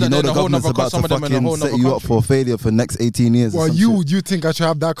doesn't help you that know they're the a whole nother government's about to some of them in a whole fucking nother set you up for failure for the next 18 years. Well, you think I should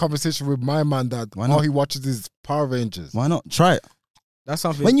have that conversation with my man that all he watches is Power Rangers? Why not? Try it. That's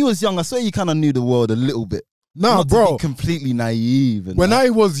something. When you was young, I swear you kind of knew the world a little bit. Nah, bro. Completely naive. When I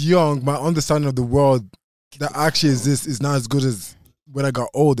was young, my understanding of the world that actually exists is not as good as when I got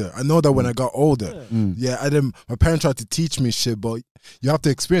older. I know that when I got older. Yeah. And then my parents tried to teach me shit, but you have to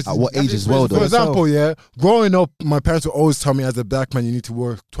experience it. At what age as well, though? For example, growing up, my parents would always tell me as a black man, you need to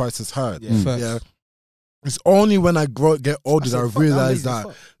work twice as hard. Yeah. It's only when I get older that I realize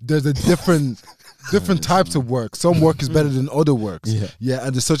that there's a different types of work. Some work is better than other works. Yeah,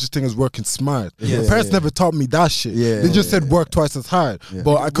 and there's such a thing as working smart. My parents never taught me that shit. They just said work twice as hard.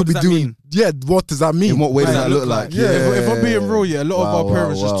 But I could be doing. What does that mean? In what way does that look like? If I'm being real, a lot of our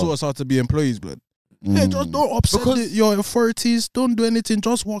parents just taught us how to be employees, but just don't upset your authorities. Don't do anything.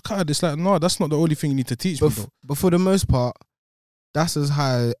 Just work hard. It's like, no, that's not the only thing you need to teach me. But for the most part, that's as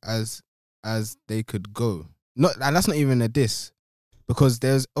high as they could go. And that's not even a diss, because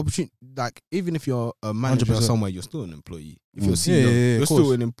there's opportunity. Like, even if you're a manager 100%. somewhere, you're still an employee. If you're CEO, you're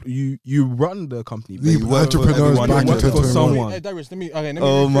still an you run the company. The entrepreneurs back work into for someone. Hey, Darius, let me rephrase.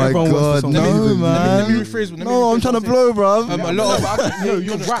 Oh my God, no, man. Let me rephrase. No, I'm trying to blow, bro. A lot of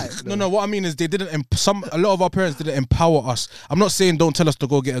you're right. No, what I mean is they didn't. A lot of our parents didn't empower us. I'm not saying don't tell us to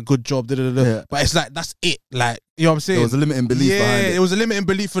go get a good job, but it's like that's it. Like, you know what I'm saying? There was a limiting belief behind it. It was a limiting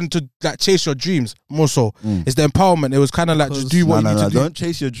belief and to like chase your dreams more so. It's the empowerment. It was kind of like just do what you need to do. Don't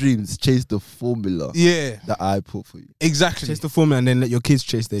chase your dreams. Chase the formula. That I put for you. Exactly. Chase the formula and then let your kids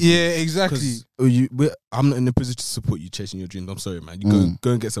chase their dreams. Yeah, exactly. I'm not in a position to support you chasing your dreams. I'm sorry, man. You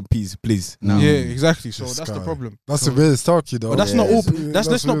go and get some peas, please. Now. Yeah, exactly. So that's the problem. That's a real talk, you know. But that's not all.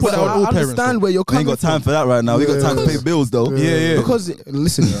 Let's not put that on all parents. I understand where you're We coming ain't got time for that right now. We got time to pay bills though. Yeah. Because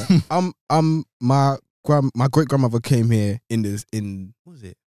listen, my great grandmother came here in what was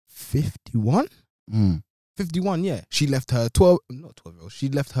it 51? 51, yeah. She left her 12-year-old. She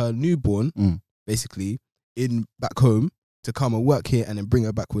left her newborn basically in back home to come and work here and then bring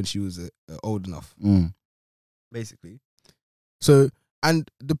her back when she was old enough. Basically. So, and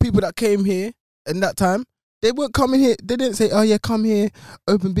the people that came here in that time, they weren't coming here. They didn't say, "Oh yeah, come here,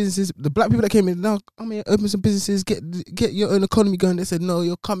 open businesses." The black people that came in, now come here, open some businesses, get your own economy going. They said, "No,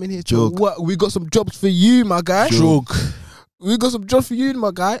 you're coming here to work. We got some jobs for you, my guy. We got some jobs for you,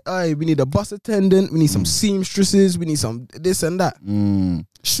 my guy. Hey, we need a bus attendant. We need some seamstresses. We need some this and that.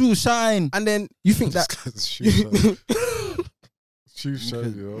 Shoe shine." And then you think that shoe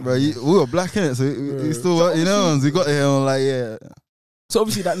shine, yo. Bro, we were black in it, so we still, you know, we got here and like, So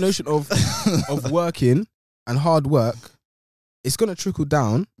obviously that notion of working and hard work, it's gonna trickle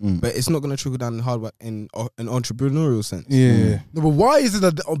down, but it's not gonna trickle down in hard work in an entrepreneurial sense. Yeah. No, but why is it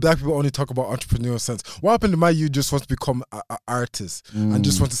that black people only talk about entrepreneurial sense? What happened to my you just want to become an artist and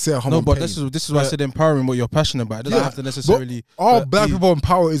just want to say how No, but this is why I said empowering what you're passionate about. It doesn't have to necessarily. All black people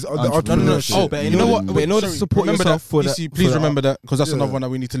empower is the entrepreneurship. Oh, but you know what? But in order to support remember yourself that, please remember that, because that's another one that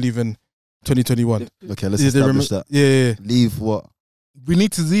we need to leave in 2021. okay, let's establish that. Yeah. Leave what? We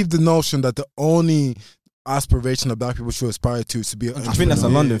need to leave the notion that the only aspiration that black people should aspire to is to be an I think that's a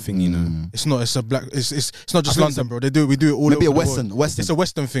London thing, you know. It's not. It's a black. It's not just London, bro. We do it all. Maybe over a the world. Western. It's a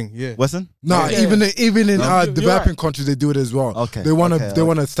Western thing. Yeah. Western? Nah, Yeah. even in No, developing countries they do it as well. Okay. They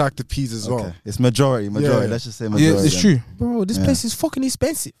wanna stack the peas as well. It's majority. Yeah. Let's just say majority. Yeah, it's true. Bro, this place is fucking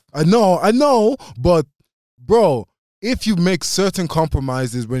expensive. I know, but bro, if you make certain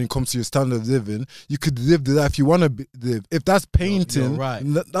compromises when it comes to your standard of living, you could live the life you want to live. If that's painting, You're right.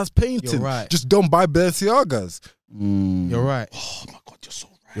 that's painting. You're right. Just don't buy Balenciagas. You're right. Oh my God, you're so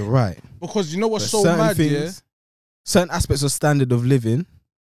right. You're right. Because you know what's But so certain mad, things, certain aspects of standard of living,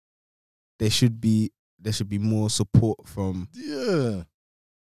 there should be more support from Yeah.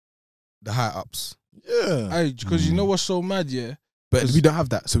 the higher ups. Yeah. Because you know what's so mad, yeah. But we don't have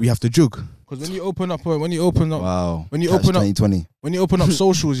that, so we have to jug. Because when you open up, Wow. when you open up, 2020. when you open up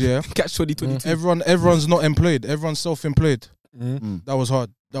socials, yeah, Catch 2022. everyone's not employed. Everyone's self-employed. That was hard.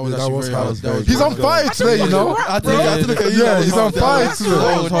 That was Yeah, that actually was very hard. hard. He's on fire today, you know. He's on fire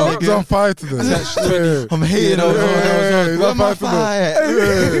today. He's on fire today. I'm hating Yeah, over yeah, he's on fire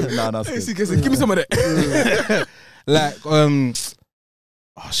today. Nah, that's good. Give me some of that. Like,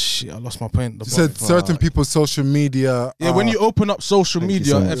 oh shit, I lost my point. He said certain people's social media. Yeah, when you open up social Thank you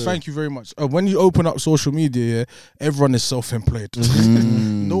media, so much. thank you very much. When you open up social media, yeah, everyone is self-employed.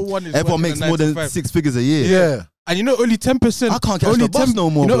 No one is. Everyone working makes a more 9 to than 5. 6 figures a year. Yeah. And you know, only 10%. I can't catch only the bus no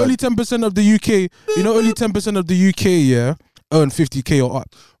more. You know, bro. only 10% of the UK. You know, only 10% of the UK, yeah, earn 50k or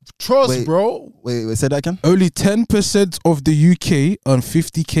up. Trust, Wait. bro. Wait, say that again. Only 10% of the UK earn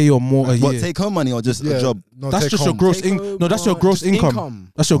 50k or more a What, year. take home money or just a job? No, That's take just home. your gross income. No, that's your gross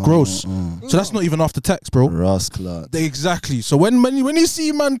income. That's your gross. So that's not even after tax, bro. Rascal. Exactly. So when you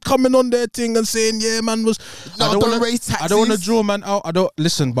see man coming on their thing and saying, yeah, man was, I don't want to draw man out. I don't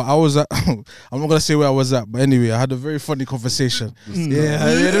listen, but I was at. I'm not gonna say where I was at, but anyway, I had a very funny conversation.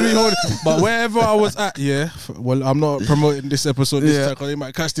 But wherever I was at, well, I'm not promoting this episode this time because they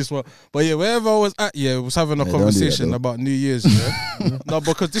might catch this one. But yeah, wherever I was at, I was having a conversation about New Year's. No,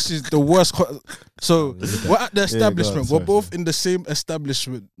 because this is the worst. So we're at the establishment. We're both in the same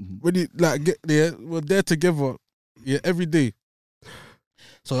establishment. When you get there, we're there together. Yeah, every day.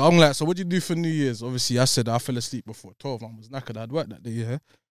 So I'm like, so what do you do for New Year's? Obviously, I said I fell asleep before 12. I was knackered. I'd worked that day. Yeah,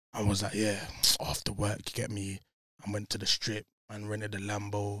 I was like, after work, you get me. I went to the strip and rented a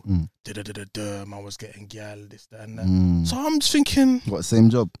Lambo. I was getting gal, this, that, and that. So I'm just thinking, What, same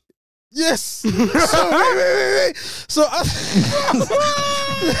job? yes. So wait. So I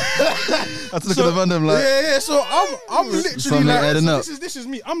That's looking at them like. yeah. So I'm literally Something like, adding so up. this is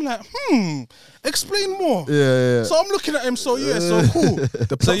me. I'm like, explain more. Yeah. So I'm looking at him. So so cool.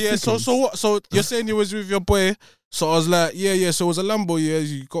 So what? So you're saying you was with your boy. So I was like, yeah. So it was a Lambo. Yeah,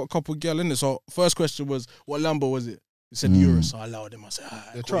 you got a couple gal in it. So first question was, what Lambo was it? He said Urus. So I allowed him. I said,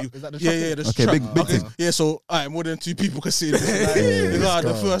 The truck? Is that the truck? Yeah, the Okay, truck. big thing. Yeah, so more than 2 people can see this.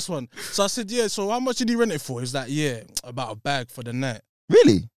 The first one. So I said, so how much did he rent it for? He's like, about a bag for the night.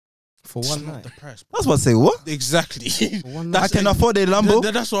 Really? For It's one not night. the price, I was about to say what? exactly. I can afford a Lambo.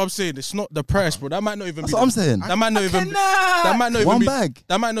 That's what I'm saying. It's not the price, bro. That might not even That's be. what I'm saying. That might not even. That might not even One be. bag.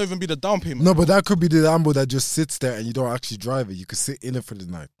 That might not even be the down payment. No, but that could be the Lambo that just sits there and you don't actually drive it. You could sit in it for the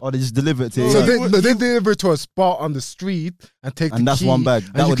night. Or they just deliver it to you. So Yeah. they deliver it to a spot on the street and take And the that's key, one bag.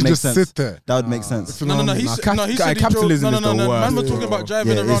 and That you would could make just sense. sit there. That would make sense. No. He Nah, said he said he capitalism drove, is the no. worst, Man, we're talking about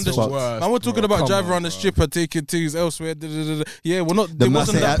driving Yeah, around it's the. fucked. Man, we're talking about Come driving on, around the bro. strip and taking things elsewhere. Yeah, we're not. The It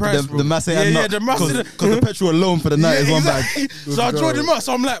wasn't that price, bro. the mass ain't the mass ain't- because the petrol alone for the night is one bag. exactly. So I drove him up.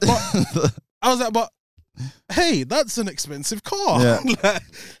 So I'm like, but I was like, but hey, that's an expensive car. Yeah.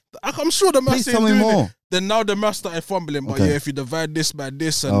 Like, I'm sure the mass Please ain't tell me doing more. it. Then now the mass started fumbling, but Okay. if you divide this by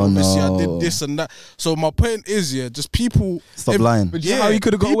this, and Oh, obviously I no. did this and that. So my point is, just people. Stop lying. But you know how you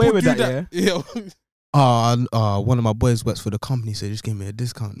could have got away people with do that, Yeah. one of my boys works for the company, so he just gave me a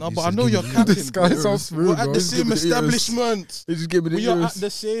discount. No, He but I said, know give you're me- capping. This guy sounds smooth, We're at bro. the Give same me the euros. establishment. He just gave me the We are euros. at the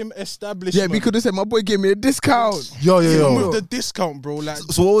same Yeah, establishment. we could have said my boy gave me a discount. Yo. Even with the discount, bro. Like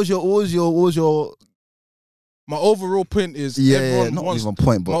So what was your my overall point is, not everyone wants. even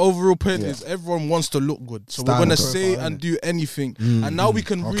point, My but overall point yeah. is everyone wants to look good, so Stand we're gonna up. say and do anything, and now we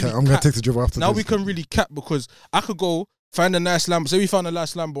can Okay, really. I'm gonna cap. take the job after Now this. we can really cap because I could go find a nice Lambo. Say we found a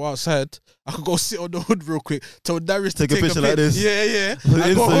nice Lambo outside. I could go sit on the hood real quick. Tell Darius to Take a picture like this. Yeah. The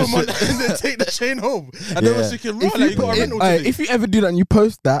I go instant home shit. and then take the chain home. And then Yeah. we're thinking, right, like, you got a rental today. If you ever do that and you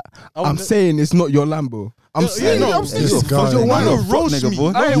post that, I I'm would- saying it's not your Lambo. I'm saying, no, I'm saying, this guy, you're man. one You're of a fuck roast nigga, me.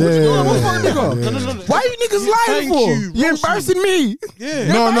 boy. Hey, what's wrong, nigga? No. Why are you niggas lying Thank for? you. You're Roast me. embarrassing me.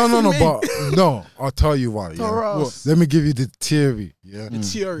 Yeah. No, But but no, I'll tell you why. Yeah. Taurus. Let me give you the theory. Yeah,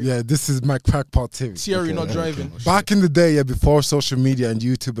 Theory. yeah. This is my crackpot theory. Theory, not driving. Back in the day, before social media and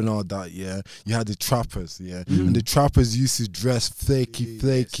YouTube and all that, you had the trappers, and the trappers used to dress flaky,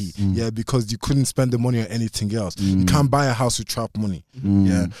 because you couldn't spend the money on anything else. You can't buy a house with trap money,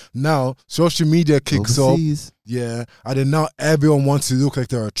 Now social media kicks overseas. up, and then now everyone wants to look like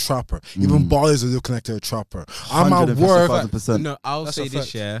they're a trapper. Even ballers are looking like they're a trapper. I'm at work. 150,000%. No, I'll That's say a this,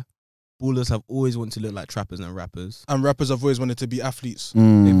 fact. yeah. Ballers have always wanted to look like trappers and rappers. And rappers have always wanted to be athletes.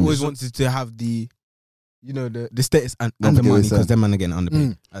 They've always wanted to have the, the status and Don't the forget what money he said. because them man are getting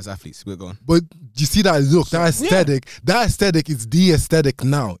underpaid as athletes. We're gone. But you see that look, that aesthetic, that aesthetic is the aesthetic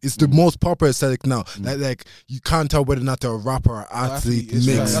now. It's the most popular aesthetic now. That like you can't tell whether or not they're a rapper or athlete It's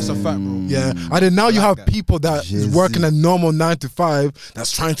mix. right. That's a fact, bro. Yeah, and then now you have guy. people that is Jay-Z. working a normal 9 to 5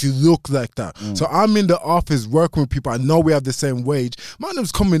 that's trying to look like that. So I'm in the office working with people. I know we have the same wage. Man,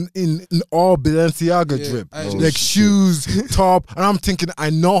 was coming in all Balenciaga Yeah, drip, I- like shoes, top, and I'm thinking I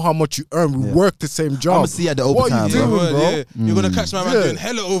know how much you earn. We work the same I'm job. gonna see you at the What overtime, you doing, bro. bro? Yeah. You're gonna catch my man Yeah. doing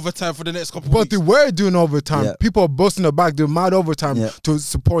hella overtime for the next couple But weeks. they were doing overtime. Yeah. People are busting the back, doing mad overtime Yeah. to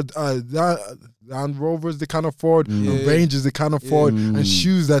support Land Rovers they can't afford, and Yeah. Rangers they can't afford, and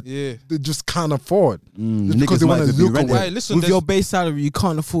shoes that Yeah. they just can't afford. Just Niggas because they might want to could be look rented. away. Hey, listen, With there's- your base salary, you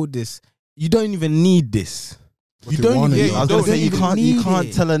can't afford this. You don't even need this. But You they don't want even- it. Yeah, I was you gonna say don't you even can't need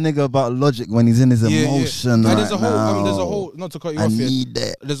it. tell a nigga about logic when he's in his emotion. And Right there's a whole, now. there's a whole. Not to cut you I off here. need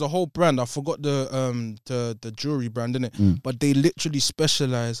that. There's a whole brand. I forgot the jewelry brand in it, but they literally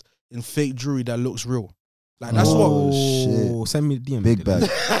specialize in fake jewelry that looks real. Like that's Oh, what. shit. Send me the DM. Big bag.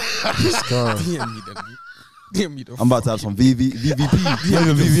 This guy. DM me then. DM me the. I'm about to have some VVPs,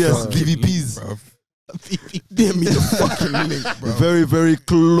 VVPs. bro. DM me the fucking link, bro. Very, very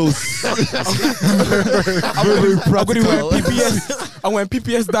close. Very I'm gonna wear practical. PPS. I'm wearing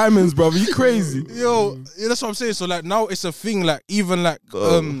PPS diamonds, bro. You crazy? Yo, yeah, that's what I'm saying. So like now it's a thing. Like even like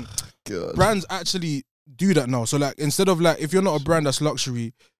God. brands actually do that now. So like instead of like if you're not a brand that's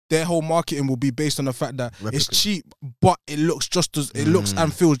luxury, their whole marketing will be based on the fact that it's cheap, but it looks just as it looks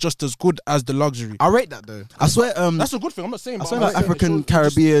and feels just as good as the luxury. I rate that though. I swear, That's a good thing. I'm not saying. I but swear I'm like saying African, it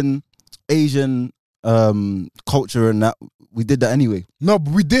shows- Caribbean, Asian culture and that, we did that anyway. No,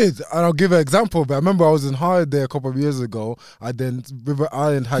 but we did, and I'll give an example. But I remember I was in holiday a couple of years ago, and then River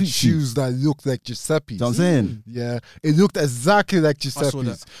Island had shoes that looked like Giuseppe's. You know what I'm saying? Yeah, it looked exactly like saw that.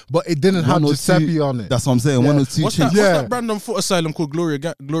 Giuseppe's, but it didn't have One or Giuseppe two- on it. That's what I'm saying. Yeah. One or two What's cheeks. that? Yeah. What's that brand on Foot Asylum called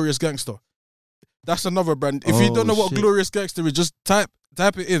Glorious Gangster? That's another brand. If you don't know what shit. Glorious Gangster is, just type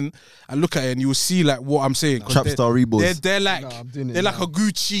it in and look at it, and you will see like what I'm saying. 'Cause Trapstar Reeboks. They're like I'm doing it they're like now. a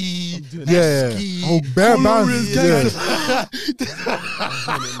Gucci. Yeah. Esky, Oh, bare Glorious bands. Gangster.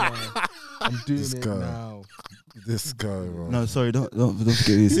 I'm doing This it guy. now. This guy, bro. No, sorry, don't forget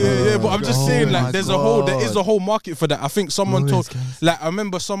this. Yeah, but I'm just Oh saying, my like, there is a whole market for that. I think someone told, like, I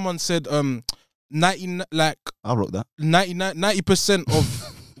remember someone said, 90% I wrote that. 90%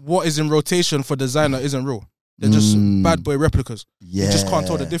 of what is in rotation for designer isn't real. They're just bad boy replicas. Yeah. You just can't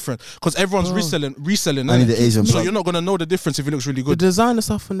tell the difference because everyone's reselling. I need innit? the Asian So plug. you're not gonna know the difference if it looks really The good. designer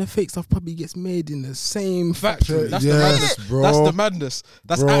stuff and the fake stuff probably gets made in the same Factory. That's the Yes, madness. bro. That's the madness.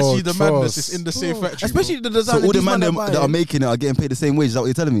 That's Bro, actually the madness. trust. It's in the same factory. Especially bro. the designer. So all the these man man that are making it are getting paid the same wage. Is that what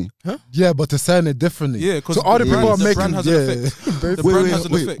you're telling me? Yeah, but they're selling it differently. Yeah, 'cause so all the the people are brand- the making brand has an effect. yeah. The brand has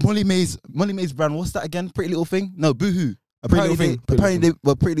an effect. Molly May's brand. What's that again? Pretty Little Thing? No, Boohoo. Apparently, Little Thing.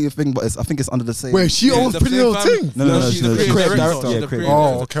 Pretty Little Thing, but I think it's under the same. Wait, she Yeah, owns the Pretty same Little family. Thing. No, she's no, the she's creative creative director. director. Yeah, The creative creative Oh,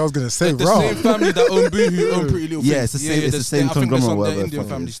 director. okay. I was gonna say The wrong. same family that own Boohoo own Pretty Little Things. Yeah, it's the same- it's the same I think there's conglomerate, some whatever Indian the fuck it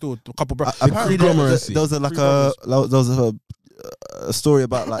family is. still. A couple brands. Apparently, conglomeracy. there was a story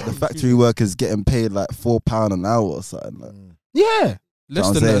about like the factory workers getting paid like £4 an hour or something. Like, Yeah. Less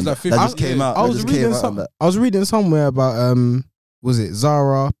I'm than that. saying, It's like 50. that just came out. I That was just reading came out on some. that. I was reading somewhere about was it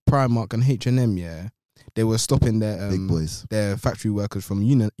Zara, Primark, and H&M? Yeah, they were stopping their Big boys. their factory workers from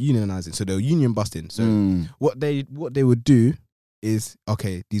unionizing. So they were union busting. So Mm. what they would do is,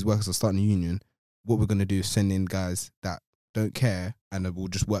 okay, these workers are starting a union. What we're gonna do is send in guys that don't care and will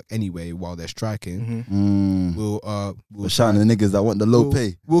just work anyway while they're striking. Mhm. Mm. We'll We're shouting the niggas that want the low We'll-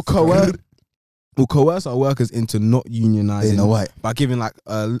 pay. We'll coerce our workers into not unionizing Ain't no white. by giving like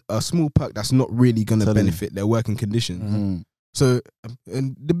a small perk that's not really gonna Telling you. benefit their working conditions. Mm. So,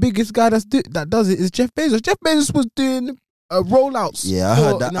 and the biggest guy that does it is Jeff Bezos. Jeff Bezos was doing rollouts. Yeah, I for-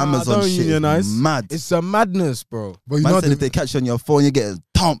 heard that Nah, Amazon don't shit unionize. is mad. It's a madness, bro. But you Man know said the, if they catch you on your phone, you're getting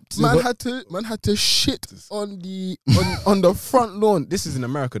thumped. Man had to shit on the on the front lawn. This is in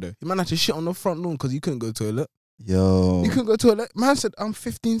America though. Man had to shit on the front lawn because he couldn't go to the toilet. Yo. He couldn't go to the toilet. Man said, "I'm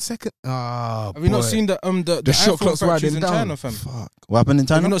 15 seconds." Ah, Have you not seen the shot iPhone clock's factories riding in down. China, fam? Fuck. What happened in Have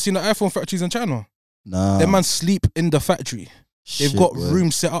China? you not seen the iPhone factories in China? Nah. Them man sleep in the factory. They've Shit, got boy.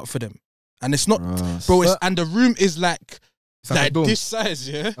 rooms set up for them, and it's not, Ross. bro. It's, and the room is like like a like dorm. this size,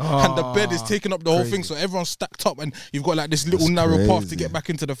 yeah. And the bed is taking up the whole crazy. thing, so everyone's stacked up, and you've got like this little That's narrow path to crazy. get back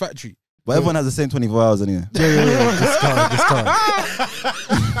into the factory. But everyone has the same 24 hours anyway. yeah.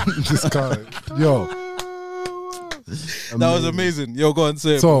 This guy. Yo. That was amazing. Yo, go on,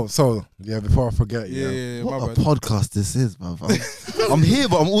 say it. So yeah. Before I forget, yeah, yeah, my What a bad. podcast this is, man. I'm here,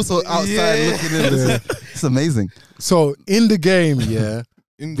 but I'm also outside Yeah. looking in. It's amazing. So in the game, yeah.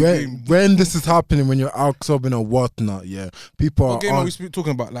 In the when, game. when this is happening, when you're out clubbing or whatnot, yeah, people What are game are on. we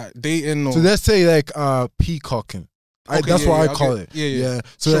talking about? Like dating or So let's say like peacocking. Okay, That's yeah, what yeah, I I call get- it. yeah.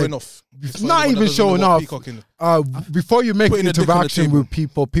 So showing like, off? It's like not the one that even doesn't know showing what off. peacocking is. Before you make Putting a dick on the interaction table.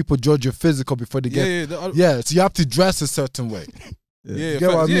 with people judge your physical before they get. Yeah, so you have to dress a certain way. yeah. You get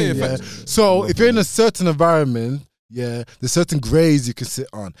what I mean? Yeah. facts. So if you're in a certain environment, yeah, there's certain grades you can sit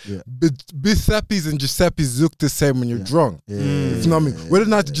on. Yeah. But Giuseppe's and Giuseppe's look the same when you're Yeah. drunk. Yeah. You know what I mean? Whether or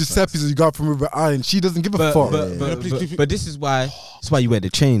not the Giuseppe's you got from River Island, she doesn't give a fuck. But this is why you wear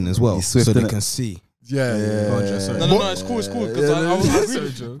the chain as well, He's swift, so they innit? can see. Yeah. No, it's cool. It's cool because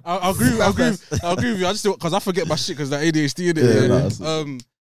I agree with you. I just because I forget my shit because that ADHD in it. Yeah, Yeah.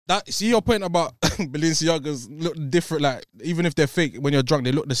 That see your point about Balenciagas look different. Like even if they're fake, when you're drunk,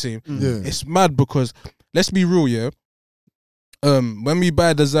 they look the same. Yeah. It's mad because let's be real, yeah. When we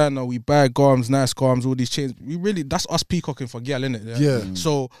buy designer, we buy garms, nice garms, all these chains. That's us peacocking for gal, innit? Yeah.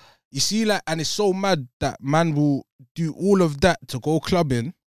 So you see, like, and it's so mad that man will do all of that to go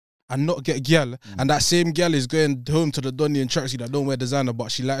clubbing, and not get gyal, and that same gyal is going home to the Donny and tracksuit that don't wear designer,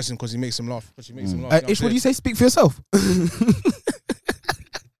 but she likes him because he makes him laugh. Because she makes him laugh. Ish, what do you say? Speak for yourself.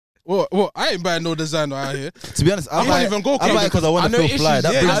 Well, I ain't buying no designer out here. To be honest, I can't even go buy it because I want to feel fly.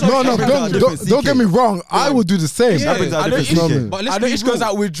 That brings don't get me wrong. I would do the same. That brings out a different CK. But I know Ish goes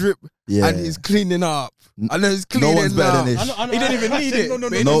out with drip and he's cleaning up. I know he's cleaning up. No one's better than Ish. He didn't even need it.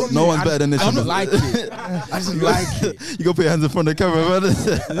 No one's better than Ish. I just like it. I just like it. You gotta put your hands in front of the camera, man.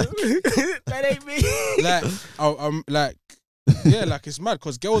 That ain't me. Like, like it's mad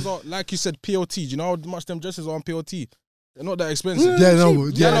because girls are, like you said, POT. Do you know how much them dresses are on POT? They're not that expensive. They're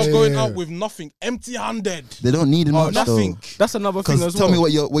not going out with nothing, empty-handed. They don't need much nothing. though. That's another thing as well. Tell me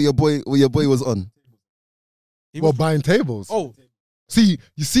what your boy was on. Buying tables. Oh. See,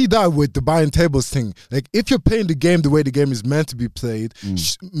 you see that with the buying tables thing. Like, if you're playing the game the way the game is meant to be played,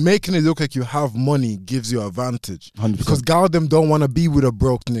 making it look like you have money gives you advantage. 100%. Because Gotham don't want to be with a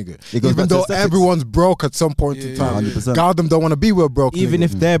broke nigga. Even though everyone's broke at some point in time. 100%. Gotham don't want to be with a broke Even nigga.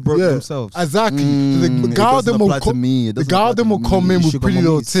 if they're broke themselves. Exactly. It doesn't apply to me. The Gotham will come in with pretty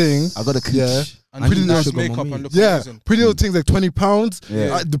little things. I got a cooch. Yeah. And pretty nice makeup and look amazing. Pretty little things like £20.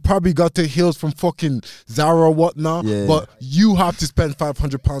 Yeah. They probably got their heels from fucking Zara or whatnot. Yeah. But you have to spend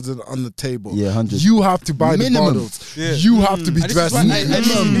 £500 on the table. Yeah, 100. You have to buy Minimum. the bottles. Yeah. You have to be dressed.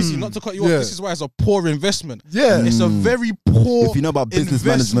 Not to cut you off, this is why it's a poor investment. Yeah. It's a very poor If you know about business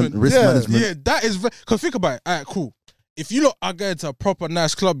investment. management, risk management. Yeah, that is because think about it. Alright, cool. If you lot are going to a proper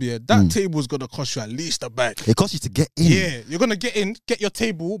nice club, that table's gonna cost you at least a bag. It costs you to get in. Yeah, you're gonna get in, get your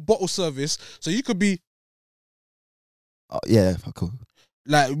table, bottle service, so you could be cool.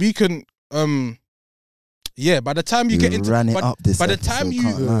 like we can by the time you get into ran it up this by the episode, time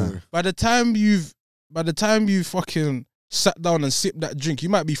can't lie. by the time you fucking sat down and sipped that drink, you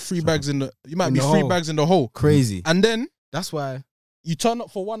might be three bags in the bags in the hole. Crazy. And then That's why you turn up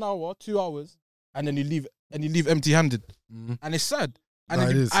for 1 hour, 2 hours, and then you leave empty handed. And it's sad.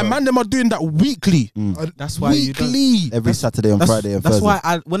 And man, them are doing that weekly. That's why weekly. Every Saturday and Friday and Thursday. Thursday. That's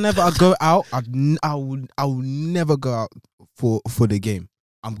why whenever I go out, I will never go out for the game.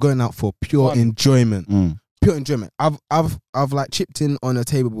 I'm going out for pure enjoyment. Pure enjoyment. I've like chipped in on a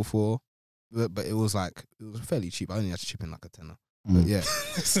table before, but it was fairly cheap. I only had to chip in like a tenner. But yeah,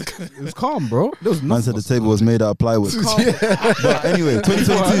 it was calm, bro. Man said the table was made out of plywood. But anyway,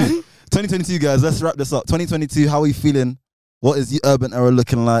 2022 guys, let's wrap this up. 2022, how are you feeling? What is the urban era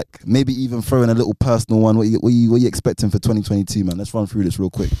looking like? Maybe even throw in a little personal one. What you expecting for 2022, man? Let's run through this real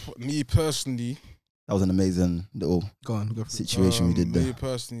quick. Me personally, that was an amazing little situation we did there. Me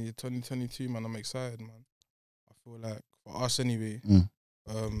personally, 2022, man, I'm excited, man. I feel like for us anyway,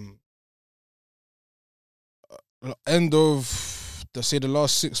 end of the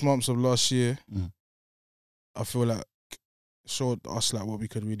last 6 months of last year, I feel like showed us like what we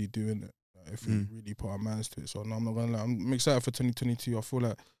could really do in it. If we really put our minds to it. So no, I'm not gonna lie, I'm excited for 2022. I feel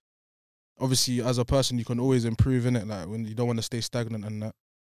like obviously as a person you can always improve in it, like when you don't want to stay stagnant and that.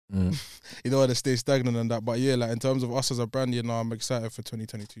 You don't want to stay stagnant and that. But yeah, like in terms of us as a brand, I'm excited for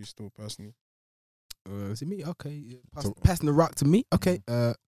 2022 still personally. Is it me? Okay. Passing the rock to me. Okay.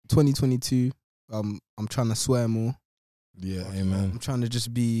 2022. I'm trying to swear more. Yeah, amen. I'm trying to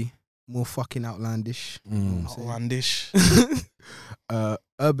just be more fucking outlandish. Outlandish.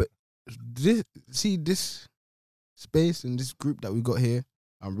 But this space and this group that we got here,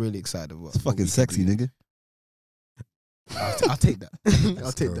 I'm really excited about. It's fucking sexy, nigga. I'll take that.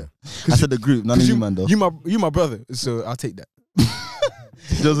 I'll take that. I said the group, none of you, man, though. You my brother, so I'll take that.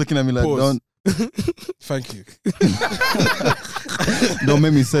 Just looking at me like, don't. Thank you. Don't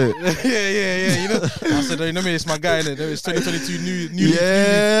make me say it. Yeah. You know, I said, you know me, it's my guy. Innit? It's 2022 new.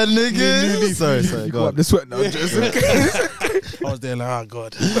 Yeah, nigga. Sorry. Go up the sweat now. I was there like, oh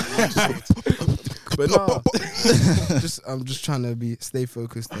god. But no, I'm just trying to stay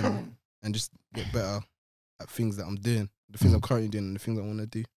focused and just get better at things that I'm doing, the things I'm currently doing, and the things I want to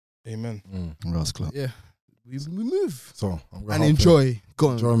do. Amen. Yeah, we move. So and enjoy. Go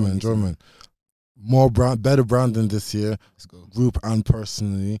on, enjoyment. More better branding this year. Let's go. Group and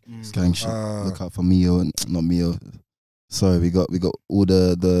personally. Gang shit. Look out for Mio and not Mio. Sorry, we got all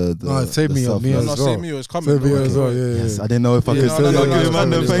the no, save me as well. No, save me. It's coming. Save me as well. Yeah. Yes, I didn't know if I could say that.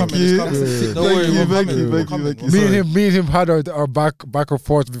 Thank you. Me and him had our back and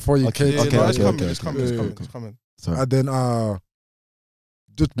forth before you came. It's coming. Sorry. And then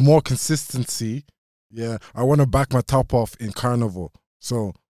just more consistency. Yeah, I want to back my top off in Carnival.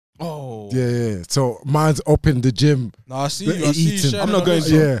 So Oh. Yeah. So mine's up in the gym. No, I see you. I see you. Eating. Shining I'm not on going this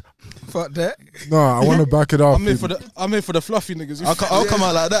to- one. Yeah. Fuck that. No, I want to back it up. I'm here for the fluffy niggas. I'll come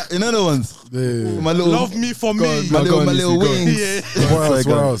out like that. You know the ones. Yeah. With my little, Love me for me. my Go little, on, my little Lucy, go on. wings. Yeah. What else?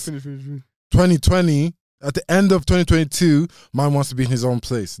 Sorry, What go. else? 2020. At the end of 2022, mine wants to be in his own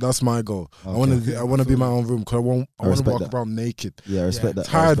place. That's my goal. I want to be in my own room because I want to respect walk that. around naked. Yeah, I respect that.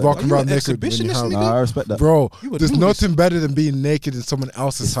 I Tired respect walking Are you around an naked when you exhibitionist, have. that. Nah, I respect that. Bro, You would there's do nothing better than being naked in someone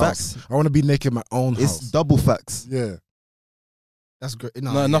else's It's house. facts. I want to be naked in my own It's house. double facts. Yeah. That's great.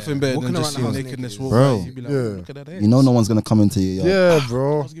 No, nothing better Walking than just around the seeing house nakedness. naked Walk Bro. by, you'd be like, Yeah. look at that ass. You know, no one's gonna come into your yard. Yeah,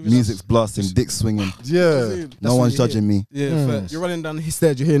 bro. Music's blasting, dick swinging. Yeah. No one's judging me. Yeah, Mm. facts. You're running down the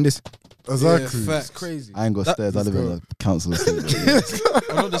stairs, you're hearing this. Exactly. Yeah, facts. It's crazy. I ain't got That- stairs. I live in a council estate.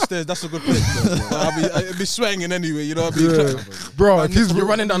 I'm not the stairs. That's a good place. Though. I'll be swinging anyway. You know what I mean? Yeah. Bro, if he's You're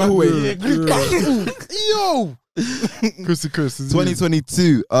running down the hallway. Yo. Chris.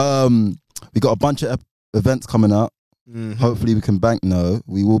 2022. We got a bunch of events coming out. Hopefully we can bank. No,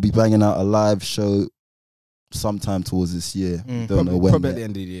 we will be banging out a live show sometime towards this year. Don't know when Probably at yet, the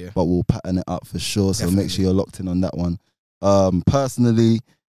end of the year. but we'll pattern it up for sure. So Definitely. make sure you're locked in on that one. Personally,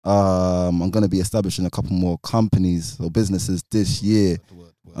 I'm going to be establishing a couple more companies or businesses this year.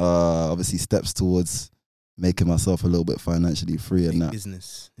 Obviously, steps towards making myself a little bit financially free and that.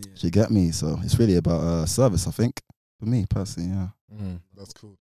 Business. Yeah. Do you get me? So it's really about service, I think, for me personally. Yeah. That's cool.